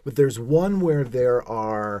 But there's one where there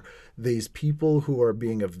are these people who are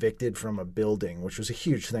being evicted from a building, which was a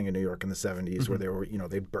huge thing in New York in the 70s where they were, you know,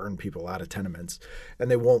 they burned people out of tenements and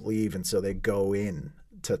they won't leave. And so they go in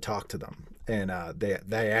to talk to them. And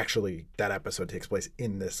they actually, that episode takes place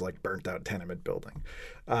in this like burnt out tenement building.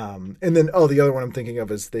 And then, the other one I'm thinking of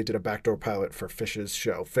is they did a backdoor pilot for Fish's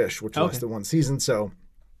show, Fish, which lasted 1 season. So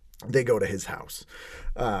They go to his house.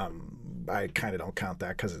 I kind of don't count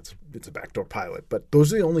that because it's a backdoor pilot, but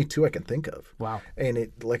those are the only two I can think of. Wow. And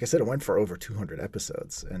it, like I said, it went for over 200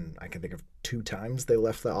 episodes, and I can think of 2 times they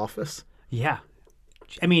left the office. Yeah.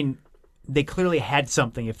 I mean, they clearly had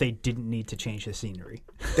something if they didn't need to change the scenery.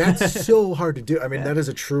 That's so hard to do. I mean, that is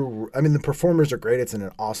a true. I mean, the performers are great. It's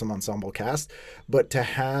an awesome ensemble cast, but to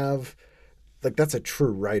have that's a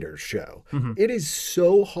true writer's show. Mm-hmm. It is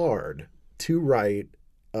so hard to write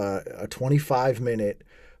a 25-minute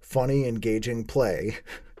funny, engaging play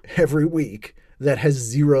every week that has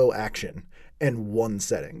 0 action and 1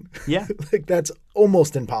 setting. Yeah. That's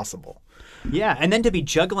almost impossible. Yeah, and then to be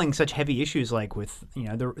juggling such heavy issues like with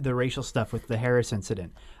the racial stuff with the Harris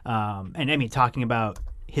incident, and I mean talking about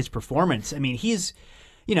his performance. I mean he's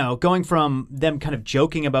going from them kind of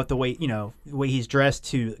joking about the way he's dressed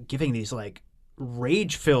to giving these like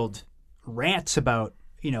rage-filled rants about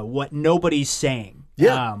what nobody's saying.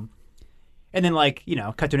 Yeah. And then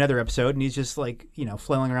cut to another episode and he's just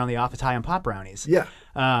flailing around the office high on pop brownies. Yeah.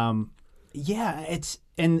 Yeah, it's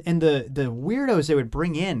and the weirdos they would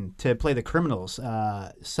bring in to play the criminals.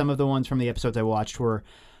 Some of the ones from the episodes I watched were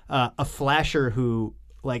a flasher who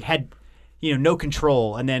had no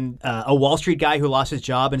control, and then a Wall Street guy who lost his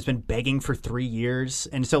job and has been begging for 3 years.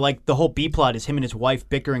 And so the whole B plot is him and his wife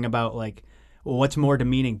bickering about what's more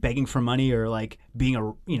demeaning, begging for money or being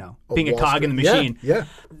a cog in the machine. Yeah.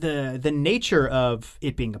 The nature of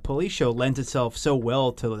it being a police show lends itself so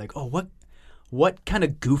well to what kind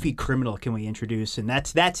of goofy criminal can we introduce? And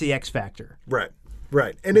that's the X factor. Right.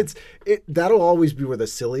 And that'll always be where the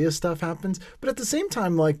silliest stuff happens. But at the same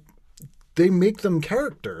time, they make them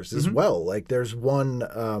characters as well. There's one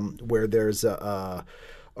where there's a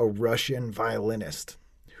Russian violinist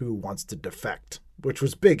who wants to defect, which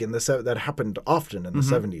was big in that happened often in the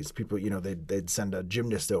 70s. People, they'd send a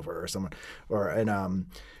gymnast over or someone,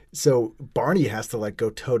 so Barney has to go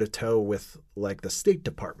toe to toe with the State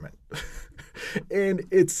Department. And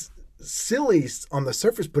it's silly on the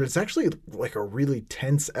surface, but it's actually a really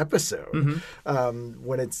tense episode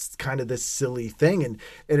when it's kind of this silly thing, and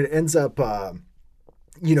it ends up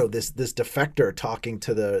this defector talking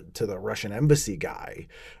to the Russian embassy guy,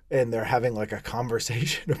 and they're having a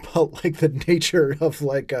conversation about the nature of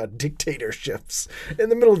dictatorships in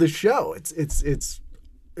the middle of the show.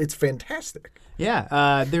 It's fantastic.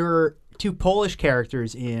 Yeah, there were 2 Polish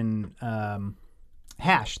characters in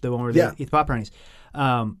Hash, the one where they eat the pop brownies.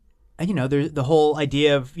 And there's the whole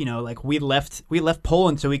idea of we left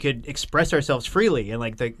Poland so we could express ourselves freely, and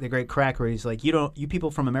the great crack where he's you people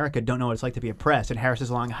from America don't know what it's like to be oppressed, and Harris is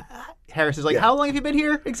how long have you been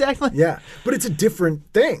here exactly? Yeah, but it's a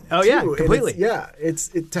different thing. Oh too. yeah, completely. It's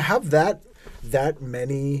to have that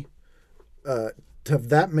many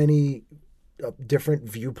different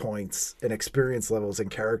viewpoints and experience levels and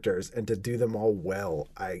characters, and to do them all well.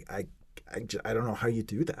 I don't know how you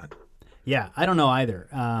do that. Yeah, I don't know either.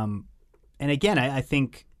 And again, I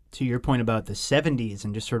think to your point about the 70s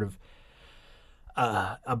and just sort of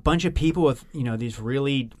a bunch of people with, these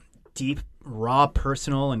really deep, raw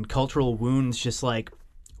personal and cultural wounds, just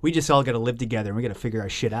we just all got to live together and we got to figure our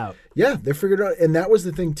shit out. Yeah, they figured out. And that was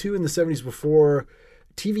the thing, too, in the 70s before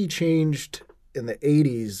TV changed in the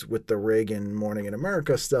 80s with the Reagan Morning in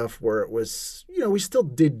America stuff, where it was, we still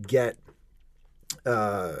did get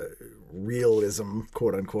realism,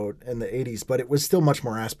 quote unquote, in the 80s, but it was still much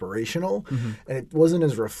more aspirational, and it wasn't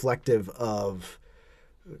as reflective of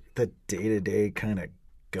the day-to-day kind of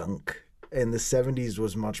gunk. And the 70s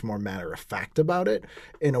was much more matter of fact about it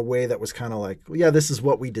in a way that was kind of this is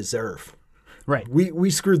what we deserve. Right. We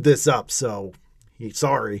screwed this up, so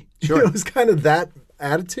sorry. Sure. It was kind of that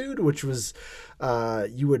attitude, which was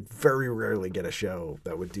you would very rarely get a show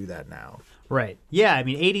that would do that now. Right. Yeah, I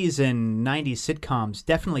mean, 80s and 90s sitcoms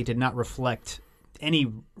definitely did not reflect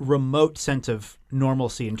any remote sense of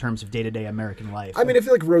normalcy in terms of day-to-day American life. I mean, I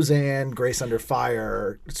feel like Roseanne, Grace Under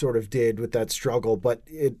Fire sort of did with that struggle, but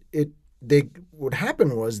what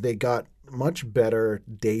happened was they got much better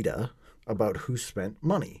data about who spent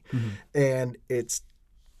money. And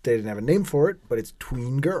they didn't have a name for it, but it's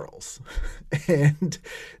tween girls. And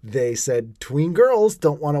they said tween girls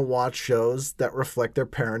don't want to watch shows that reflect their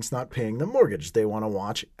parents not paying the mortgage. They want to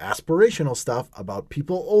watch aspirational stuff about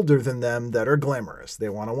people older than them that are glamorous. They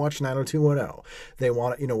want to watch 90210. They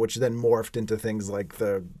want to, which then morphed into things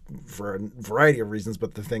for a variety of reasons,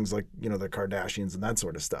 but the things the Kardashians and that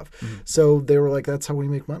sort of stuff. So they were that's how we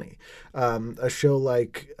make money. A show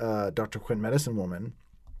like Dr. Quinn Medicine Woman,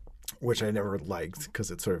 which I never liked because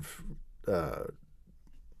it sort of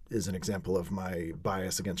is an example of my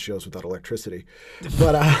bias against shows without electricity.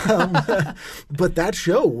 But but that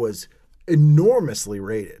show was enormously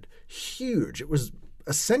rated. huge. It was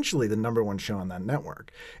essentially the number one show on that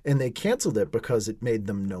network. And they canceled it because it made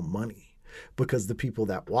them no money. Because the people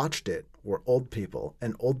that watched it were old people,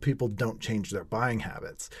 and old people don't change their buying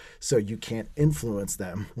habits. So you can't influence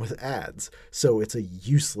them with ads. So it's a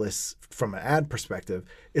useless, from an ad perspective,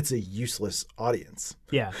 it's a useless audience.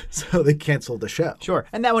 Yeah. So they canceled the show. Sure.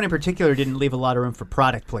 And that one in particular didn't leave a lot of room for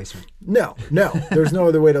product placement. No. There's no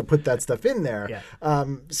other way to put that stuff in there. Yeah.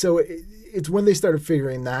 So it's when they started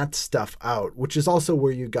figuring that stuff out, which is also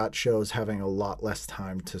where you got shows having a lot less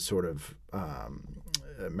time to sort of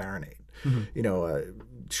marinate.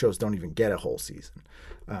 Shows don't even get a whole season.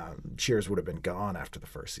 Cheers would have been gone after the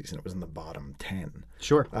first season. It was in the bottom 10.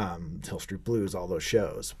 Sure. Hill Street Blues, all those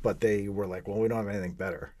shows. But they were like, well, we don't have anything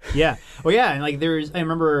better. Yeah. Well, yeah. And I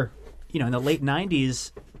remember, in the late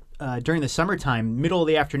 90s, during the summertime, middle of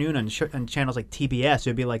the afternoon on channels like TBS, it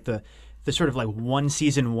would be like the sort of like one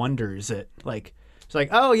season wonders that it's like,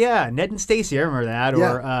 oh yeah, Ned and Stacey, I remember that.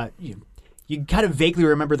 Yeah. Or you kind of vaguely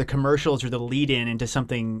remember the commercials or the lead in into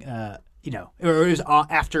something, or it was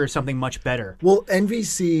after something much better. Well,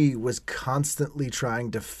 NBC was constantly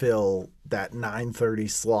trying to fill that 9:30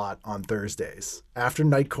 slot on Thursdays. After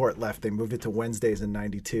Night Court left, they moved it to Wednesdays in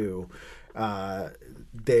 '92.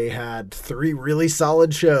 They had 3 really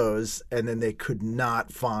solid shows, and then they could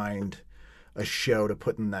not find a show to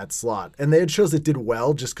put in that slot. And they had shows that did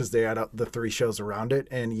well just because they had the 3 shows around it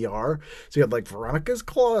and ER. So you had like Veronica's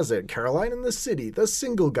Closet, Caroline in the City, The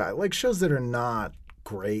Single Guy, like shows that are not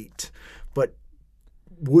great, but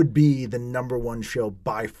would be the number one show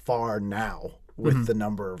by far now with the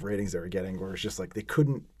number of ratings they were getting, where it's just like they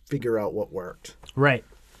couldn't figure out what worked. Right.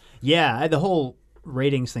 Yeah. The whole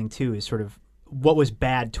ratings thing too is sort of what was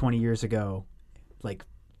bad 20 years ago. Like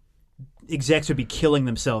execs would be killing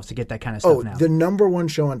themselves to get that kind of stuff now. The number one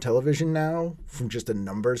show on television now, from just a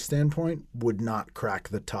numbers standpoint, would not crack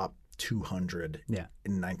the top 200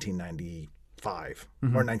 in 1995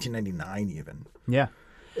 or 1999 even. Yeah.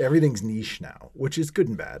 Everything's niche now, which is good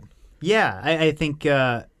and bad. Yeah. I think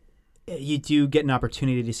you do get an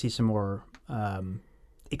opportunity to see some more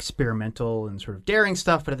experimental and sort of daring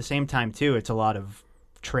stuff, but at the same time, too, it's a lot of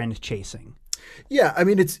trend chasing. Yeah. I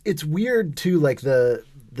mean, it's weird, too, like the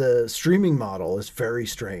streaming model is very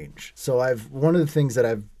strange. So one of the things that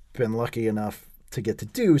I've been lucky enough to get to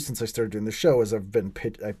do since I started doing the show is I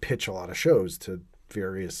pitch a lot of shows to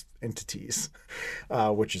various entities,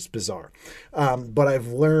 which is bizarre. But I've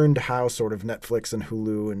learned how sort of Netflix and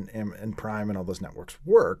Hulu and Prime and all those networks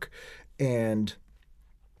work. And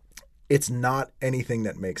it's not anything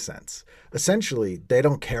that makes sense. Essentially, they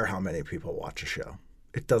don't care how many people watch a show.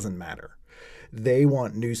 It doesn't matter. They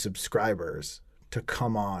want new subscribers to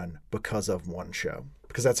come on because of one show,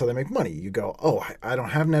 because that's how they make money. You go, oh, I don't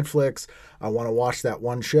have Netflix. I want to watch that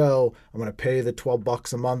one show. I'm going to pay the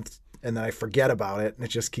 $12 a month, and then I forget about it, and it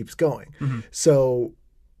just keeps going. So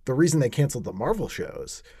the reason they canceled the Marvel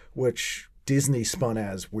shows, which Disney spun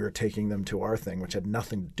as we're taking them to our thing, which had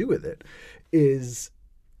nothing to do with it, is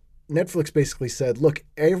Netflix basically said, look,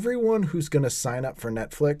 everyone who's going to sign up for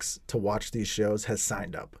Netflix to watch these shows has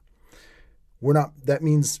signed up. That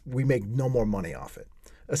means we make no more money off it.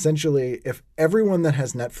 Essentially, if everyone that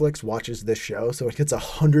has Netflix watches this show, so it gets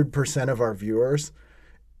 100% of our viewers,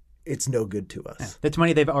 it's no good to us. Yeah, that's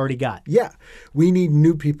money they've already got. Yeah. We need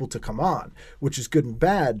new people to come on, which is good and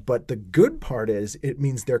bad. But the good part is it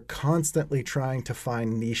means they're constantly trying to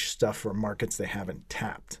find niche stuff for markets they haven't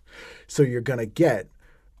tapped. So you're going to get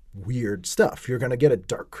weird stuff. You're going to get a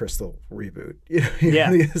Dark Crystal reboot.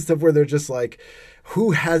 Stuff where they're just like,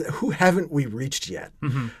 who haven't we reached yet?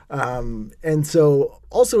 And so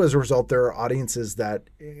also as a result, there are audiences that,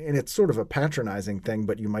 and it's sort of a patronizing thing,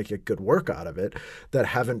 but you might get good work out of it, that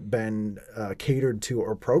haven't been catered to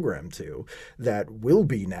or programmed to, that will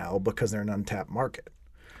be now because they're an untapped market.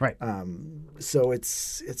 Right. So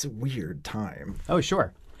it's a weird time. Oh,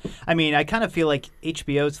 sure. I mean, I kind of feel like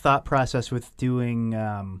HBO's thought process with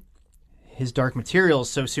doing his Dark Materials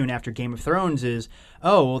so soon after Game of Thrones is,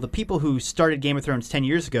 the people who started Game of Thrones 10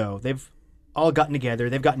 years ago, they've all gotten together,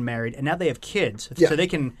 they've gotten married, and now they have kids. Yeah. So they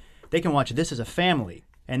can watch this as a family.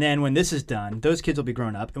 And then when this is done, those kids will be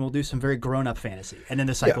grown up, and we'll do some very grown-up fantasy. And then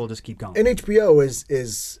the cycle will just keep going. And HBO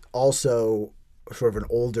is also sort of an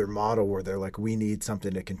older model where they're like, we need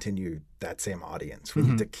something to continue that same audience. We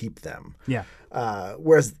need to keep them. Yeah.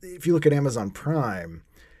 Whereas if you look at Amazon Prime,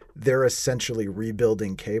 they're essentially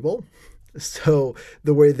rebuilding cable. So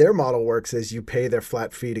the way their model works is you pay their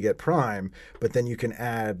flat fee to get Prime, but then you can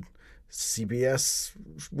add CBS,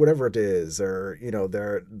 whatever it is, or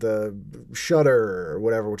the Shudder or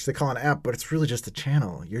whatever, which they call an app, but it's really just a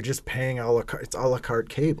channel. You're just paying a la carte. It's a la carte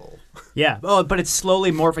cable. Yeah. Oh, but it's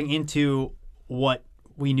slowly morphing into what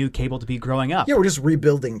we knew cable to be growing up. Yeah, we're just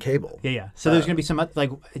rebuilding cable. Yeah. So there's going to be some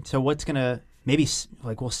so what's going to maybe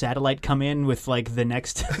will satellite come in with the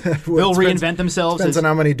next? They'll reinvent themselves. Depends on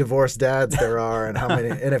how many divorced dads there are and how many,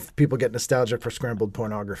 and if people get nostalgic for scrambled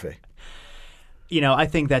pornography. I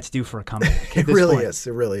think that's due for a comeback. It really is.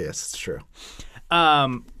 It really is. It's true.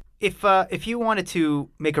 If you wanted to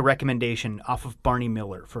make a recommendation off of Barney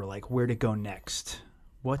Miller for where to go next,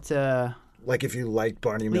 what? Like if you like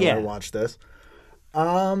Barney Miller, watch this.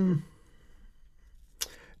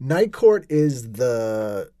 Night Court is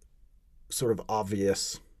the sort of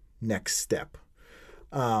obvious next step.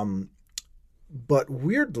 But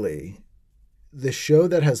weirdly, the show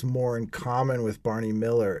that has more in common with Barney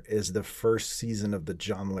Miller is the first season of the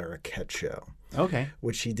John Larroquette Show. Okay.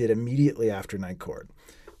 Which he did immediately after Night Court.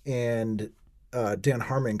 And Dan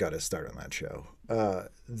Harmon got his start on that show.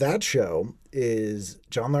 That show is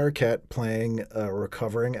John Larroquette playing a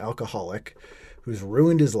recovering alcoholic who's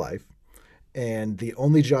ruined his life. And the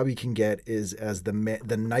only job he can get is as the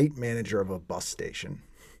night manager of a bus station.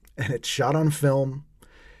 And it's shot on film.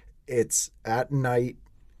 It's at night.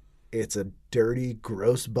 It's a dirty,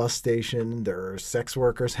 gross bus station. There are sex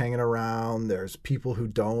workers hanging around. There's people who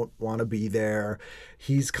don't want to be there.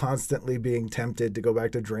 He's constantly being tempted to go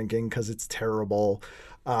back to drinking because it's terrible.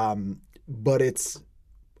 But it's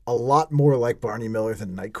a lot more like Barney Miller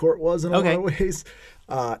than Night Court was in a lot of ways.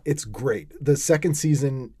 It's great. The second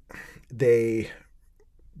season, they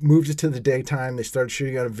moved it to the daytime. They started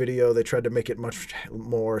shooting on a video. They tried to make it much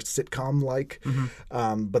more sitcom-like.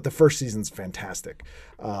 Mm-hmm. But the first season's fantastic.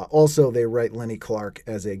 Also, they write Lenny Clark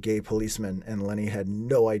as a gay policeman, and Lenny had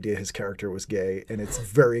no idea his character was gay. And it's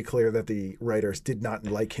very clear that the writers did not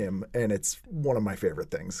like him. And it's one of my favorite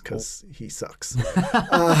things because he sucks.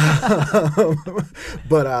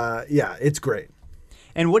 But yeah, it's great.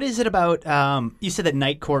 And what is it about, you said that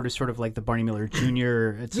Night Court is sort of like the Barney Miller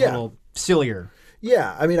Jr., it's a little sillier.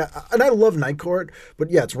 Yeah, I mean, I love Night Court,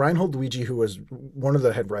 but yeah, it's Reinhold Luigi, who was one of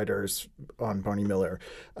the head writers on Barney Miller.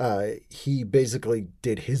 He basically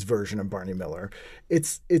did his version of Barney Miller.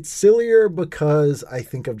 It's sillier because I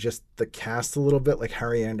think of just the cast a little bit. Like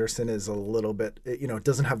Harry Anderson is a little bit, it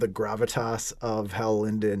doesn't have the gravitas of Hal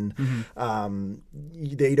Linden.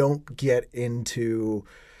 Mm-hmm. They don't get into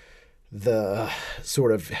the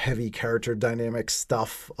sort of heavy character dynamic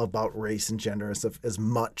stuff about race and gender and stuff as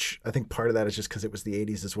much. I think part of that is just because it was the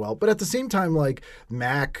 80s as well. But at the same time,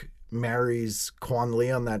 Mac marries Quan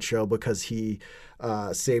Lee on that show because he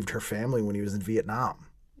saved her family when he was in Vietnam,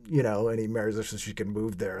 and he marries her so she can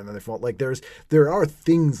move there. And then they fall. There are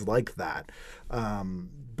things like that.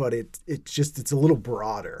 But it's a little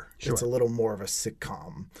broader. Sure. It's a little more of a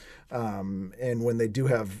sitcom. And when they do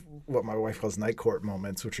have what my wife calls Night Court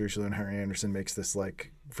moments, which are usually when Harry Anderson makes this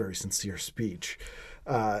very sincere speech,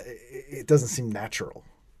 it doesn't seem natural.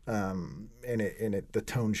 And the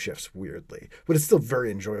tone shifts weirdly, but it's still a very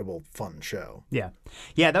enjoyable, fun show. Yeah.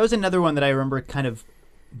 Yeah. That was another one that I remember kind of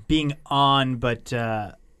being on, but,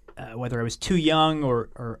 whether I was too young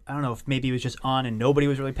or I don't know if maybe it was just on and nobody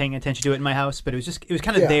was really paying attention to it in my house, but it was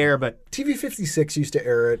kind of there. But TV 56 used to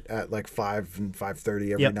air it at 5 and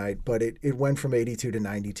 5:30 every night, but it went from 82 to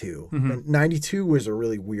 92. Mm-hmm. And 92 was a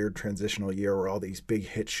really weird transitional year where all these big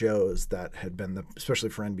hit shows that had been especially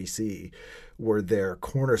for NBC, were their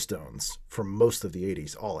cornerstones from most of the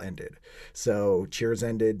 80s all ended. So Cheers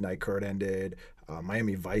ended, Night Court ended,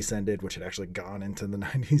 Miami Vice ended, which had actually gone into the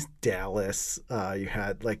 90s. Dallas, you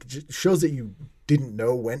had shows that you didn't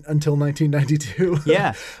know went until 1992.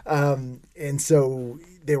 Yeah. And so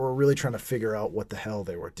they were really trying to figure out what the hell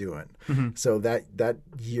they were doing. Mm-hmm. So that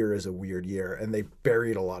year is a weird year, and they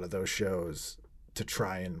buried a lot of those shows to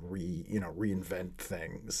try and reinvent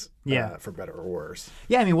things, for better or worse.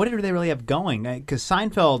 Yeah, I mean, what did they really have going? Because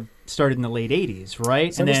Seinfeld started in the late 80s,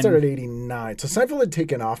 right? Seinfeld started in 89. So Seinfeld had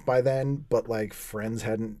taken off by then, but Friends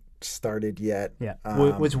hadn't started yet. Yeah.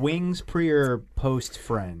 Was Wings pre or post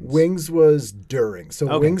Friends? Wings was during.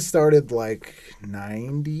 So Wings started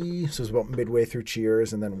 90, so it was about midway through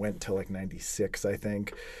Cheers, and then went to 96, I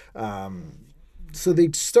think. So they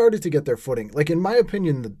started to get their footing. In my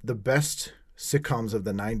opinion, the best sitcoms of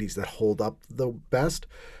the 90s that hold up the best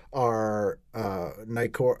are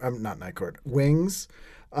Night Court, not Night Court, Wings,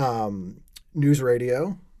 News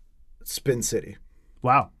Radio, Spin City.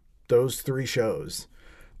 Wow. Those three shows,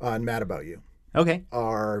 and Mad About You,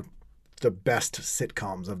 are the best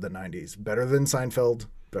sitcoms of the 90s. Better than Seinfeld,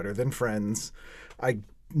 better than Friends. I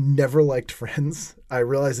never liked Friends. I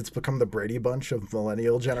realize it's become the Brady Bunch of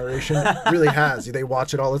millennial generation. It really has. They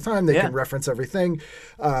watch it all the time. They can reference everything.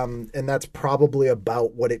 And that's probably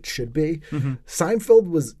about what it should be. Seinfeld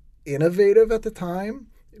was innovative at the time.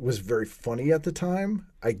 It was very funny at the time.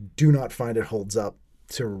 I do not find it holds up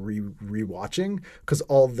to rewatching because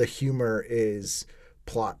all the humor is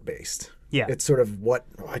plot-based. Yeah. It's sort of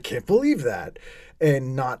I can't believe that,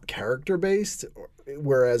 and not character-based,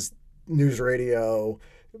 whereas News Radio,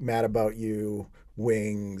 Mad About You,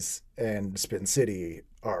 Wings, and Spin City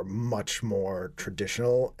are much more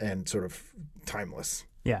traditional and sort of timeless.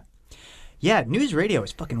 Yeah. Yeah, News Radio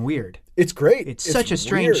is fucking weird. It's great. It's such a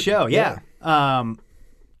strange show. Yeah.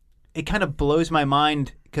 It kind of blows my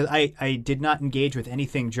mind because I did not engage with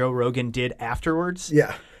anything Joe Rogan did afterwards.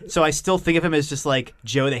 Yeah. So I still think of him as just like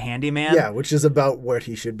Joe the handyman. Yeah, which is about what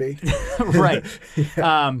he should be. Right.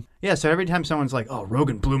 So every time someone's like, oh,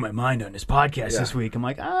 Rogan blew my mind on his podcast this week, I'm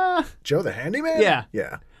like, Joe the handyman? Yeah.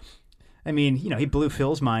 Yeah. I mean, he blew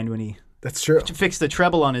Phil's mind when he That's true. fixed the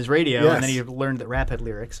treble on his radio, Yes. and then he learned that rap had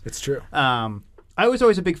lyrics. It's true. I was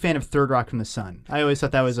always a big fan of Third Rock from the Sun. I always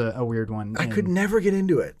thought that was a weird one. I could never get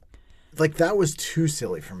into it. Like, that was too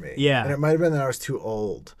silly for me. Yeah. And it might have been that I was too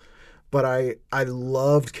old. But I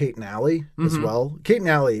loved Kate and Allie as well. Kate and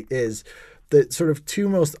Allie is the sort of two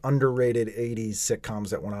most underrated 80s sitcoms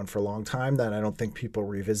that went on for a long time that I don't think people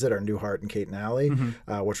revisit are Newhart and Kate and Allie,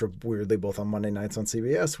 which were weirdly both on Monday nights on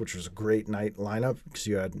CBS, which was a great night lineup because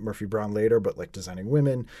you had Murphy Brown later, but like Designing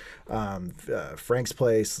Women, Frank's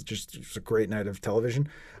Place, just a great night of television.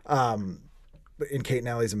 And Kate and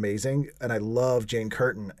Allie's amazing, and I love Jane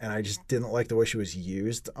Curtin, and I just didn't like the way she was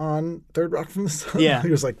used on Third Rock from the Sun. Yeah. It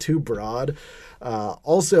was like too broad.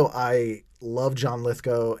 Also, I love John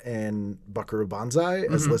Lithgow and Buckaroo Banzai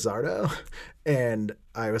as Lizardo, and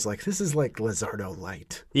I was like, this is like Lizardo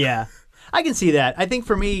light. Yeah. I can see that. I think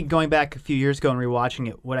for me, going back a few years ago and rewatching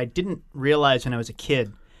it, what I didn't realize when I was a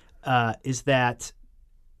kid is that,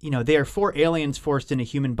 they are 4 aliens forced into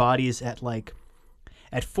human bodies at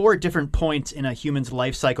 4 different points in a human's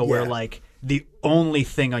life cycle where the only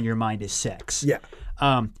thing on your mind is sex. Yeah.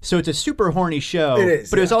 So it's a super horny show. It is,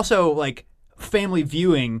 but it was also like family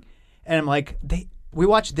viewing, and I'm like, we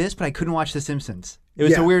watched this, but I couldn't watch The Simpsons. It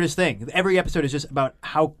was the weirdest thing. Every episode is just about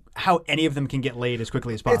how any of them can get laid as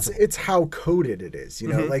quickly as possible. It's how coded it is,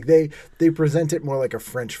 like they present it more like a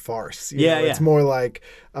French farce. Yeah. It's more like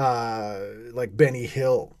Benny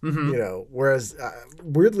Hill, whereas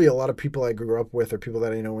weirdly a lot of people I grew up with or people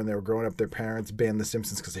that I know when they were growing up, their parents banned The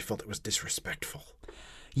Simpsons because they felt it was disrespectful.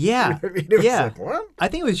 Yeah. I mean, it was like, what? I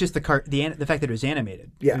think it was just the fact that it was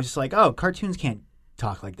animated. Yeah. It was just like, oh, cartoons can't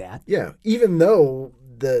talk like that. Yeah, even though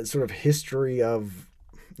the sort of history of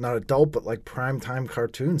not adult but like primetime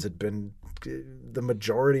cartoons had been the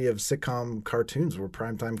majority of sitcom cartoons were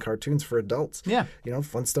primetime cartoons for adults. Yeah.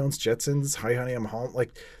 Flintstones, Jetsons, Hi Honey I'm Home,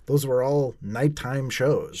 like those were all nighttime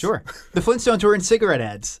shows. Sure. The Flintstones were in cigarette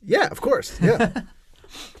ads. Yeah, of course. Yeah.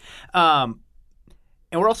 And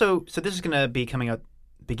we're also, so this is going to be coming out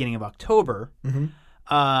beginning of October.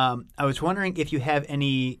 I was wondering if you have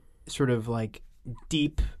any sort of like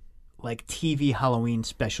deep TV Halloween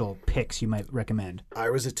special picks you might recommend. I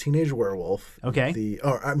was a teenage werewolf. Okay.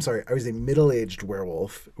 I was a middle-aged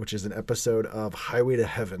werewolf, which is an episode of Highway to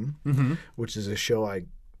Heaven, which is a show I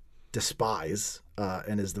despise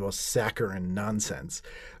and is the most saccharine nonsense.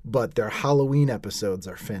 But their Halloween episodes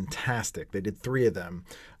are fantastic. They did 3 of them.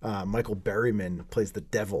 Michael Berryman plays the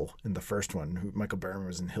devil in the first one. Michael Berryman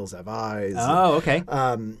was in Hills Have Eyes. Oh, okay.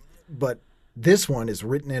 But this one is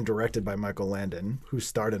written and directed by Michael Landon, who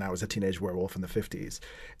starred in I Was a Teenage Werewolf in the 50s.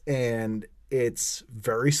 And it's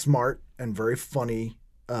very smart and very funny.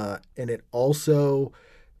 And it also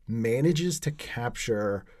manages to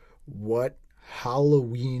capture what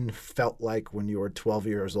Halloween felt like when you were 12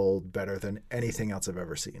 years old better than anything else I've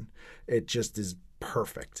ever seen. It just is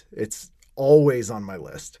perfect. It's always on my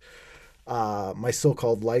list. My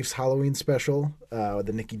So-Called Life's Halloween special,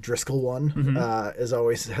 the Nikki Driscoll one, is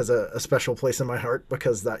always has a special place in my heart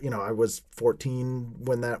because that, I was 14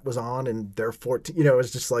 when that was on and they're 14, it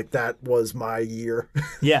was just like, that was my year.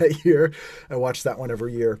 Yeah. That year. I watched that one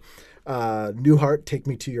every year. Newhart, Take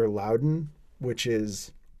Me to Your Loudon, which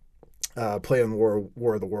is play on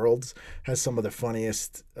War of the Worlds, has some of the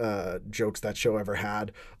funniest jokes that show ever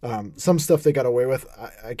had. Some stuff they got away with,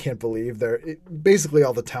 I can't believe. Basically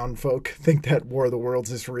all the town folk think that War of the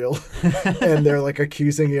Worlds is real, and they're like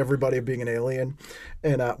accusing everybody of being an alien.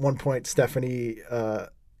 And at one point, Stephanie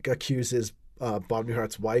accuses Bob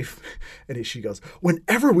Newhart's wife, and she goes,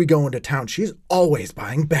 "Whenever we go into town, she's always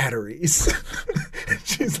buying batteries."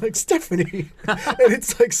 She's like, Stephanie. And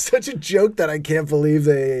it's like such a joke that I can't believe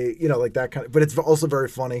they, like that kind of, but it's also very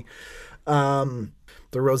funny.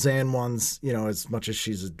 The Roseanne ones, as much as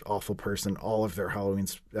she's an awful person, all of their Halloween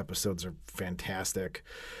episodes are fantastic,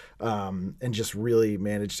 and just really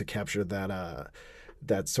managed to capture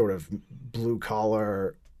that sort of blue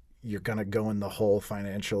collar. You're gonna go in the hole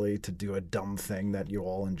financially to do a dumb thing that you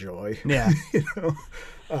all enjoy. Yeah.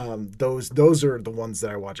 Those are the ones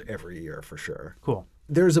that I watch every year for sure. Cool.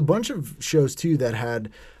 There's a bunch of shows too that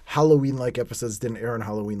had Halloween-like episodes, didn't air on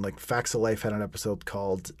Halloween. Like Facts of Life had an episode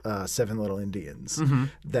called Seven Little Indians.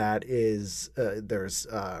 That is, there's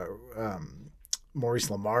Maurice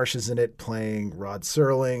LaMarche is in it playing Rod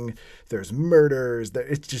Serling. There's murders.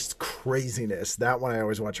 It's just craziness. That one I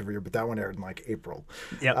always watch every year, but that one aired in like April.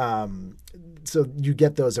 Yep. So you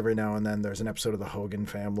get those every now and then. There's an episode of The Hogan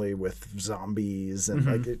Family with zombies.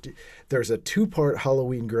 And there's a 2-part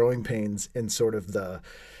Halloween Growing Pains in sort of the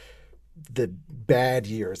bad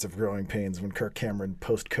years of Growing Pains when Kirk Cameron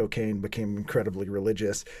post-cocaine became incredibly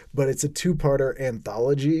religious. But it's a 2-parter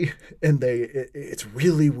anthology, and it's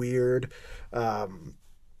really weird.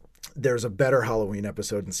 There's a better Halloween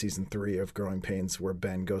episode in season 3 of Growing Pains where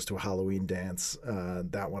Ben goes to a Halloween dance.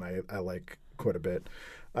 That one I like quite a bit.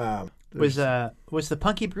 Was the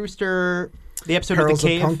Punky Brewster the episode Perils of the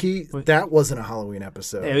Cave? Punky, that wasn't a Halloween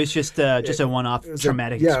episode. It was just a one-off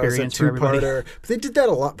traumatic experience for everybody. But they did that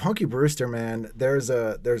a lot. Punky Brewster, man, there's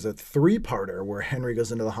a 3-parter where Henry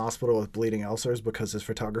goes into the hospital with bleeding ulcers because his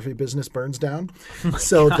photography business burns down.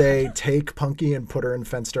 So they take Punky and put her in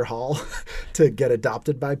Fenster Hall to get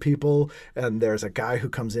adopted by people. And there's a guy who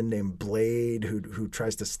comes in named Blade who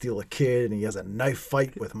tries to steal a kid, and he has a knife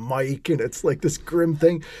fight with Mike, and it's like this grim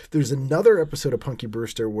thing. There's another episode of Punky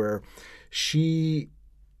Brewster where she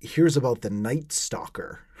hears about the Night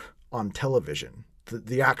Stalker on television,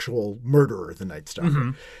 the actual murderer, the Night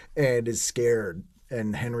Stalker, and is scared.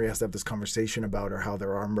 And Henry has to have this conversation about her, how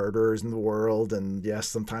there are murderers in the world, and yes,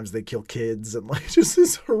 sometimes they kill kids, and like just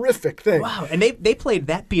this horrific thing. Wow, and they played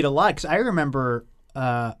that beat a lot, because I remember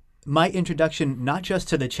my introduction not just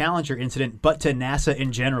to the Challenger incident, but to NASA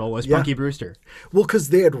in general was Punky Brewster. Well, because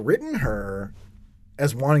they had written her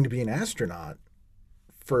as wanting to be an astronaut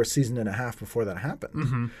for a season and a half before that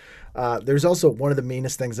happened. There's also one of the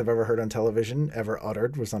meanest things I've ever heard on television, ever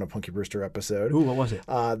uttered, was on a Punky Brewster episode. Ooh, what was it?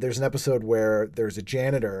 There's an episode where there's a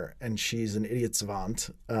janitor, and she's an idiot savant.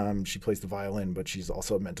 She plays the violin, but she's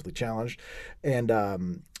also mentally challenged.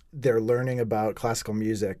 And they're learning about classical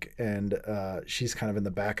music, and she's kind of in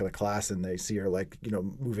the back of the class, and they see her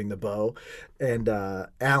moving the bow. And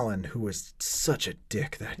Alan, who was such a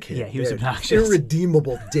dick, that kid. Yeah, he was obnoxious.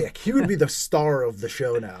 Irredeemable dick. He would be the star of the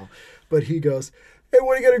show now. But he goes, hey,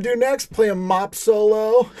 what are you going to do next? Play a mop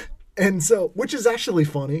solo? And so, which is actually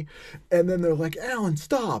funny. And then they're like, Alan,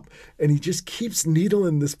 stop. And he just keeps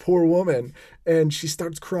needling this poor woman, and she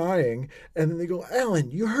starts crying. And then they go,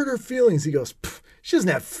 Alan, you hurt her feelings. He goes, she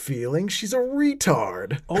doesn't have feelings. She's a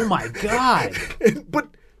retard. Oh, my God. But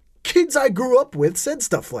kids I grew up with said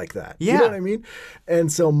stuff like that. Yeah. You know what I mean?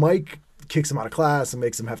 And so Mike kicks him out of class and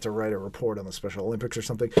makes him have to write a report on the Special Olympics or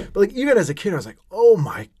something. But like, even as a kid, I was like, oh,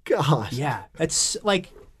 my God. Yeah. It's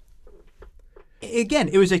like... Again,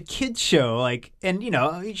 it was a kid's show, and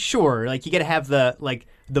sure, you got to have the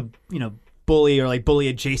bully or bully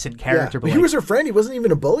adjacent character. But he was her friend. He wasn't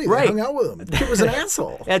even a bully. They right. hung out with him. He was an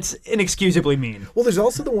asshole. That's inexcusably mean. Well, there's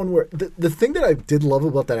also the one where the thing that I did love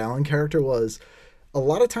about that Alan character was a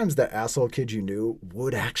lot of times that asshole kid you knew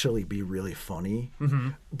would actually be really funny,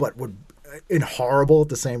 but would and horrible at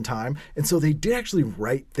the same time. And so they did actually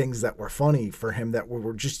write things that were funny for him that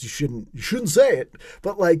were just, you shouldn't say it.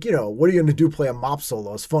 But what are you going to do? Play a mop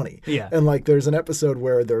solo is funny. Yeah. And there's an episode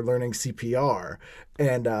where they're learning CPR,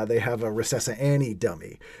 and they have a Recessa Annie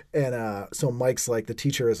dummy. And so Mike's the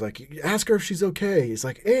teacher is ask her if she's okay. He's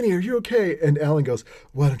like, Annie, are you okay? And Alan goes,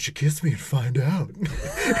 why don't you kiss me and find out?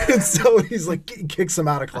 And so he's he kicks him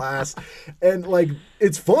out of class. And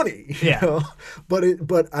it's funny, you know?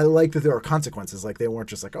 But I like that there are consequences. They weren't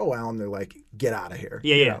just oh, Alan, they're get out of here.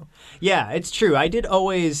 Yeah, yeah. Yeah, it's true. I did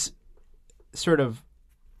always sort of,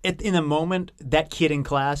 in the moment, that kid in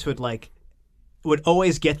class would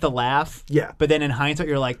always get the laugh. Yeah. But then in hindsight,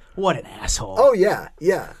 you're like, what an asshole. Oh, yeah,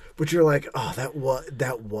 yeah. But you're like, oh,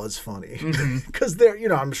 that was funny. Because they're,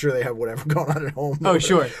 I'm sure they have whatever going on at home. Oh,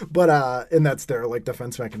 sure. But, and that's their,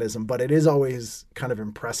 defense mechanism. But it is always kind of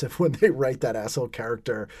impressive when they write that asshole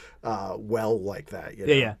character well like that. You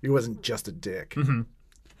know? Yeah. He wasn't just a dick.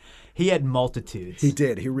 He had multitudes. He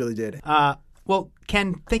did. He really did. Well,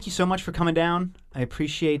 Ken, thank you so much for coming down. I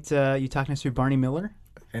appreciate you talking us through Barney Miller.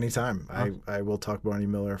 Anytime. I will talk Barney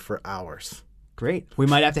Miller for hours. Great. We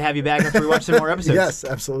might have to have you back after we watch some more episodes. Yes,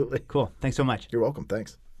 absolutely. Cool. Thanks so much. You're welcome.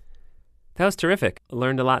 Thanks. That was terrific.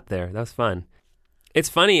 Learned a lot there. That was fun. It's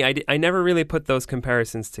funny, I never really put those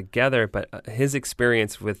comparisons together, but his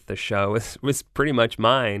experience with the show was pretty much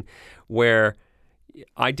mine, where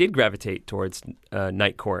I did gravitate towards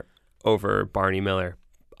Night Court over Barney Miller.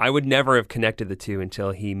 I would never have connected the two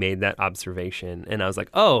until he made that observation, and I was like,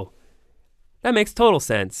 oh, that makes total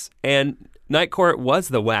sense. And Night Court was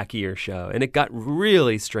the wackier show, and it got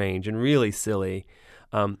really strange and really silly.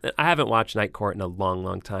 I haven't watched Night Court in a long,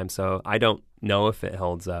 long time, so I don't know if it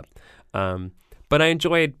holds up. But I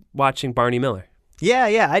enjoyed watching Barney Miller.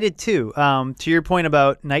 Yeah, I did too. To your point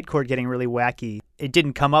about Night Court getting really wacky, it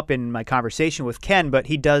didn't come up in my conversation with Ken, but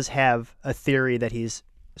he does have a theory that he's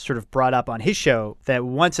sort of brought up on his show that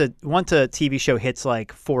once a TV show hits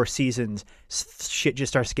like 4 seasons, shit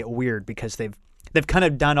just starts to get weird because they've kind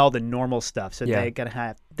of done all the normal stuff, so they kind of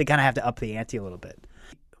have to up the ante a little bit.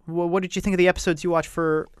 Well, what did you think of the episodes you watched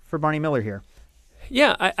for Barney Miller here?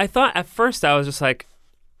 Yeah, I thought at first I was just like,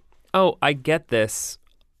 oh, I get this.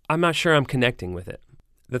 I'm not sure I'm connecting with it.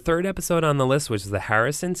 The third episode on the list, which was the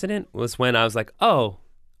Harris incident, was when I was like, oh,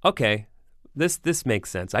 okay, this makes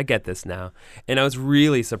sense. I get this now. And I was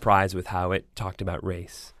really surprised with how it talked about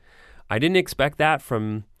race. I didn't expect that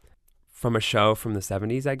from a show from the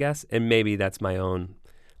 70s, I guess. And maybe that's my own,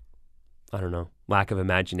 I don't know, lack of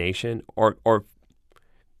imagination or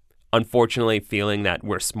unfortunately feeling that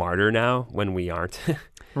we're smarter now when we aren't.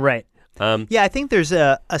 Right. I think there's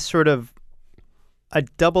a sort of a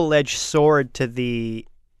double-edged sword to the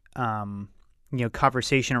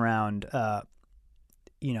conversation around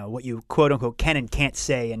what you quote unquote can and can't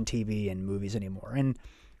say in TV and movies anymore. And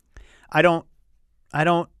I don't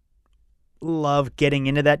love getting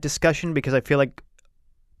into that discussion because I feel like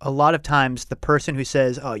a lot of times the person who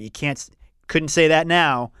says, "Oh, you couldn't say that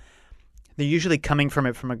now," they're usually coming from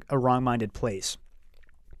it from a wrong-minded place.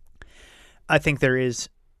 I think there is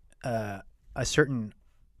a certain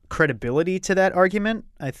credibility to that argument.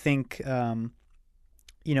 I think,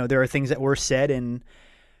 there are things that were said in,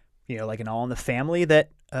 like in All in the Family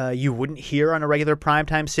that you wouldn't hear on a regular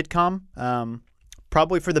primetime sitcom,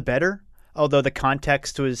 probably for the better, although the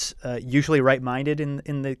context was usually right-minded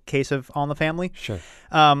in the case of All in the Family. Sure.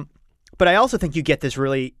 But I also think you get this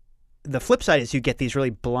really, the flip side is you get these really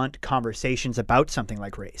blunt conversations about something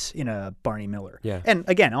like race in a Barney Miller. Yeah. And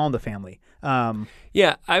again, All in the Family.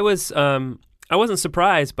 Yeah, I wasn't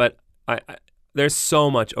surprised, but there's so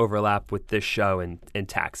much overlap with this show and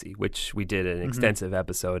Taxi, which we did an extensive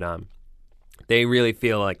episode on. They really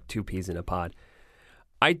feel like two peas in a pod.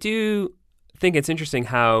 I do think it's interesting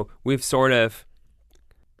how we've sort of,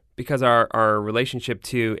 because our relationship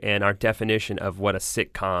to and our definition of what a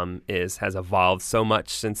sitcom is has evolved so much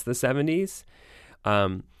since the 70s,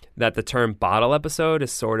 that the term bottle episode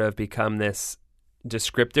has sort of become this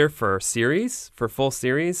descriptor for full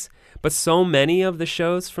series. But so many of the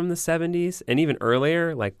shows from the 70s and even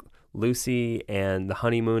earlier, like Lucy and The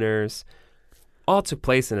Honeymooners, all took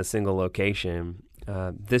place in a single location.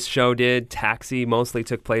 This show did. Taxi mostly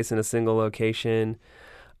took place in a single location.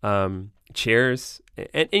 Cheers.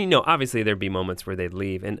 And obviously there'd be moments where they'd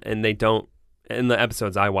leave, and they don't. In the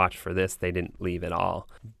episodes I watched for this, they didn't leave at all.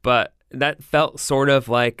 But that felt sort of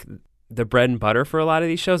like the bread and butter for a lot of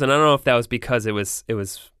these shows. And I don't know if that was because it was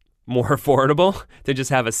more affordable to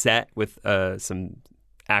just have a set with some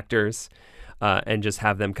actors and just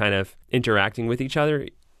have them kind of interacting with each other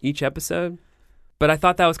each episode. But I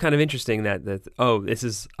thought that was kind of interesting that this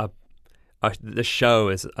is the show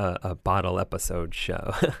is a bottle episode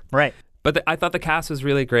show. Right. But I thought the cast was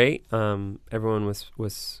really great. Everyone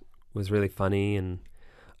was really funny, and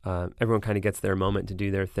everyone kind of gets their moment to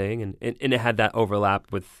do their thing. And it had that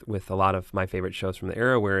overlap with a lot of my favorite shows from the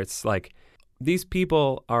era where it's like, these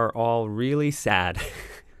people are all really sad,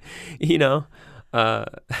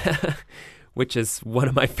 which is one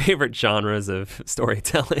of my favorite genres of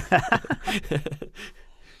storytelling.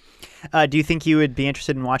 Do you think you would be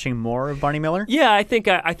interested in watching more of Barney Miller? Yeah, I think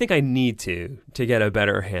I need to get a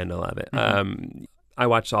better handle of it. Mm-hmm. I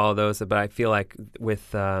watched all of those, but I feel like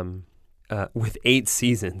with 8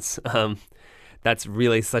 seasons, that's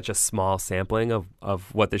really such a small sampling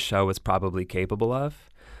of what the show was probably capable of.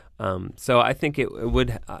 So I think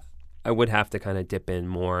I would have to kind of dip in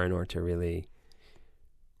more in order to really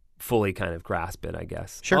fully kind of grasp it, I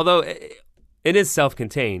guess. Sure. Although it is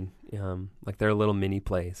self-contained, like they're little mini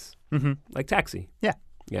plays, like Taxi. Yeah.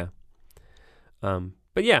 Yeah.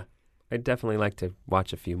 But yeah, I'd definitely like to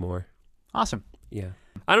watch a few more. Awesome. Yeah.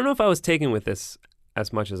 I don't know if I was taken with this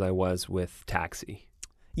as much as I was with Taxi.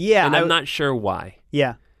 Yeah. And I'm not sure why.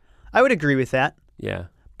 Yeah. I would agree with that. Yeah.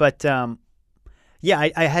 But Yeah,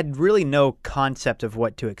 I had really no concept of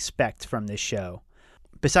what to expect from this show,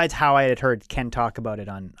 besides how I had heard Ken talk about it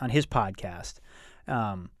on his podcast.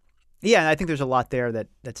 Yeah, I think there's a lot there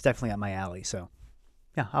that's definitely up my alley. So,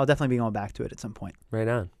 yeah, I'll definitely be going back to it at some point. Right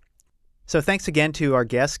on. So thanks again to our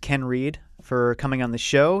guest, Ken Reed, for coming on the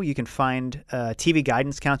show. You can find TV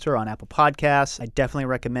Guidance Counselor on Apple Podcasts. I definitely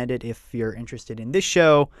recommend it if you're interested in this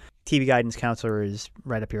show. TV Guidance Counselor is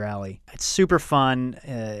right up your alley. It's super fun.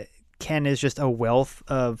 Ken is just a wealth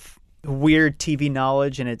of weird TV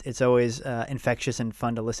knowledge, and it's always infectious and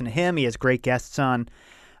fun to listen to him. He has great guests on.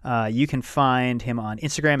 You can find him on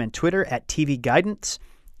Instagram and Twitter at TV Guidance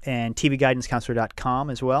and tvguidancecounselor.com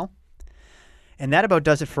as well. And that about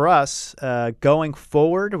does it for us. Going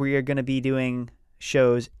forward, we are going to be doing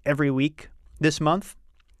shows every week this month,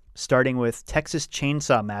 starting with Texas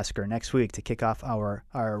Chainsaw Massacre next week to kick off our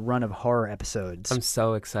run of horror episodes. I'm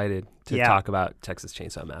so excited to talk about Texas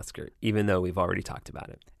Chainsaw Massacre, even though we've already talked about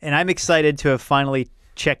it. And I'm excited to have finally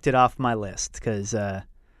checked it off my list because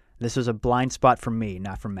this was a blind spot for me,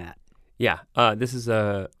 not for Matt. Yeah, this is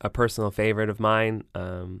a personal favorite of mine.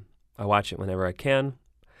 I watch it whenever I can.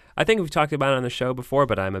 I think we've talked about it on the show before,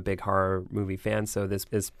 but I'm a big horror movie fan, so this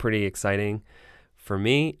is pretty exciting for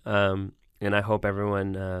me. And I hope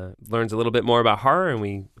everyone learns a little bit more about horror, and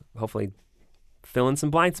we hopefully fill in some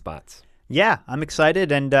blind spots. Yeah, I'm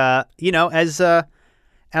excited. And, as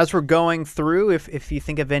we're going through, if you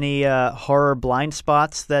think of any horror blind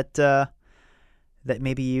spots that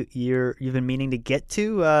maybe you've been meaning to get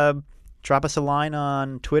to, drop us a line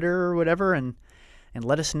on Twitter or whatever and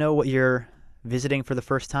let us know what you're visiting for the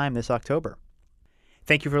first time this October.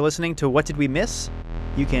 Thank you for listening to What Did We Miss?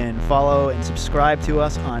 You can follow and subscribe to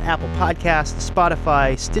us on Apple Podcasts,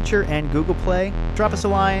 Spotify, Stitcher, and Google Play. Drop us a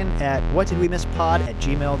line at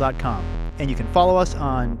whatdidwemisspod@gmail.com. And you can follow us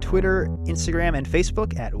on Twitter, Instagram, and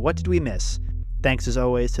Facebook at What Did We Miss? Thanks as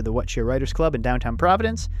always to the What Cheer Writers Club in downtown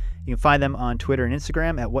Providence. You can find them on Twitter and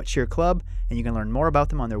Instagram at What Cheer Club, and you can learn more about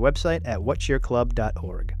them on their website at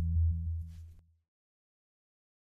whatcheerclub.org.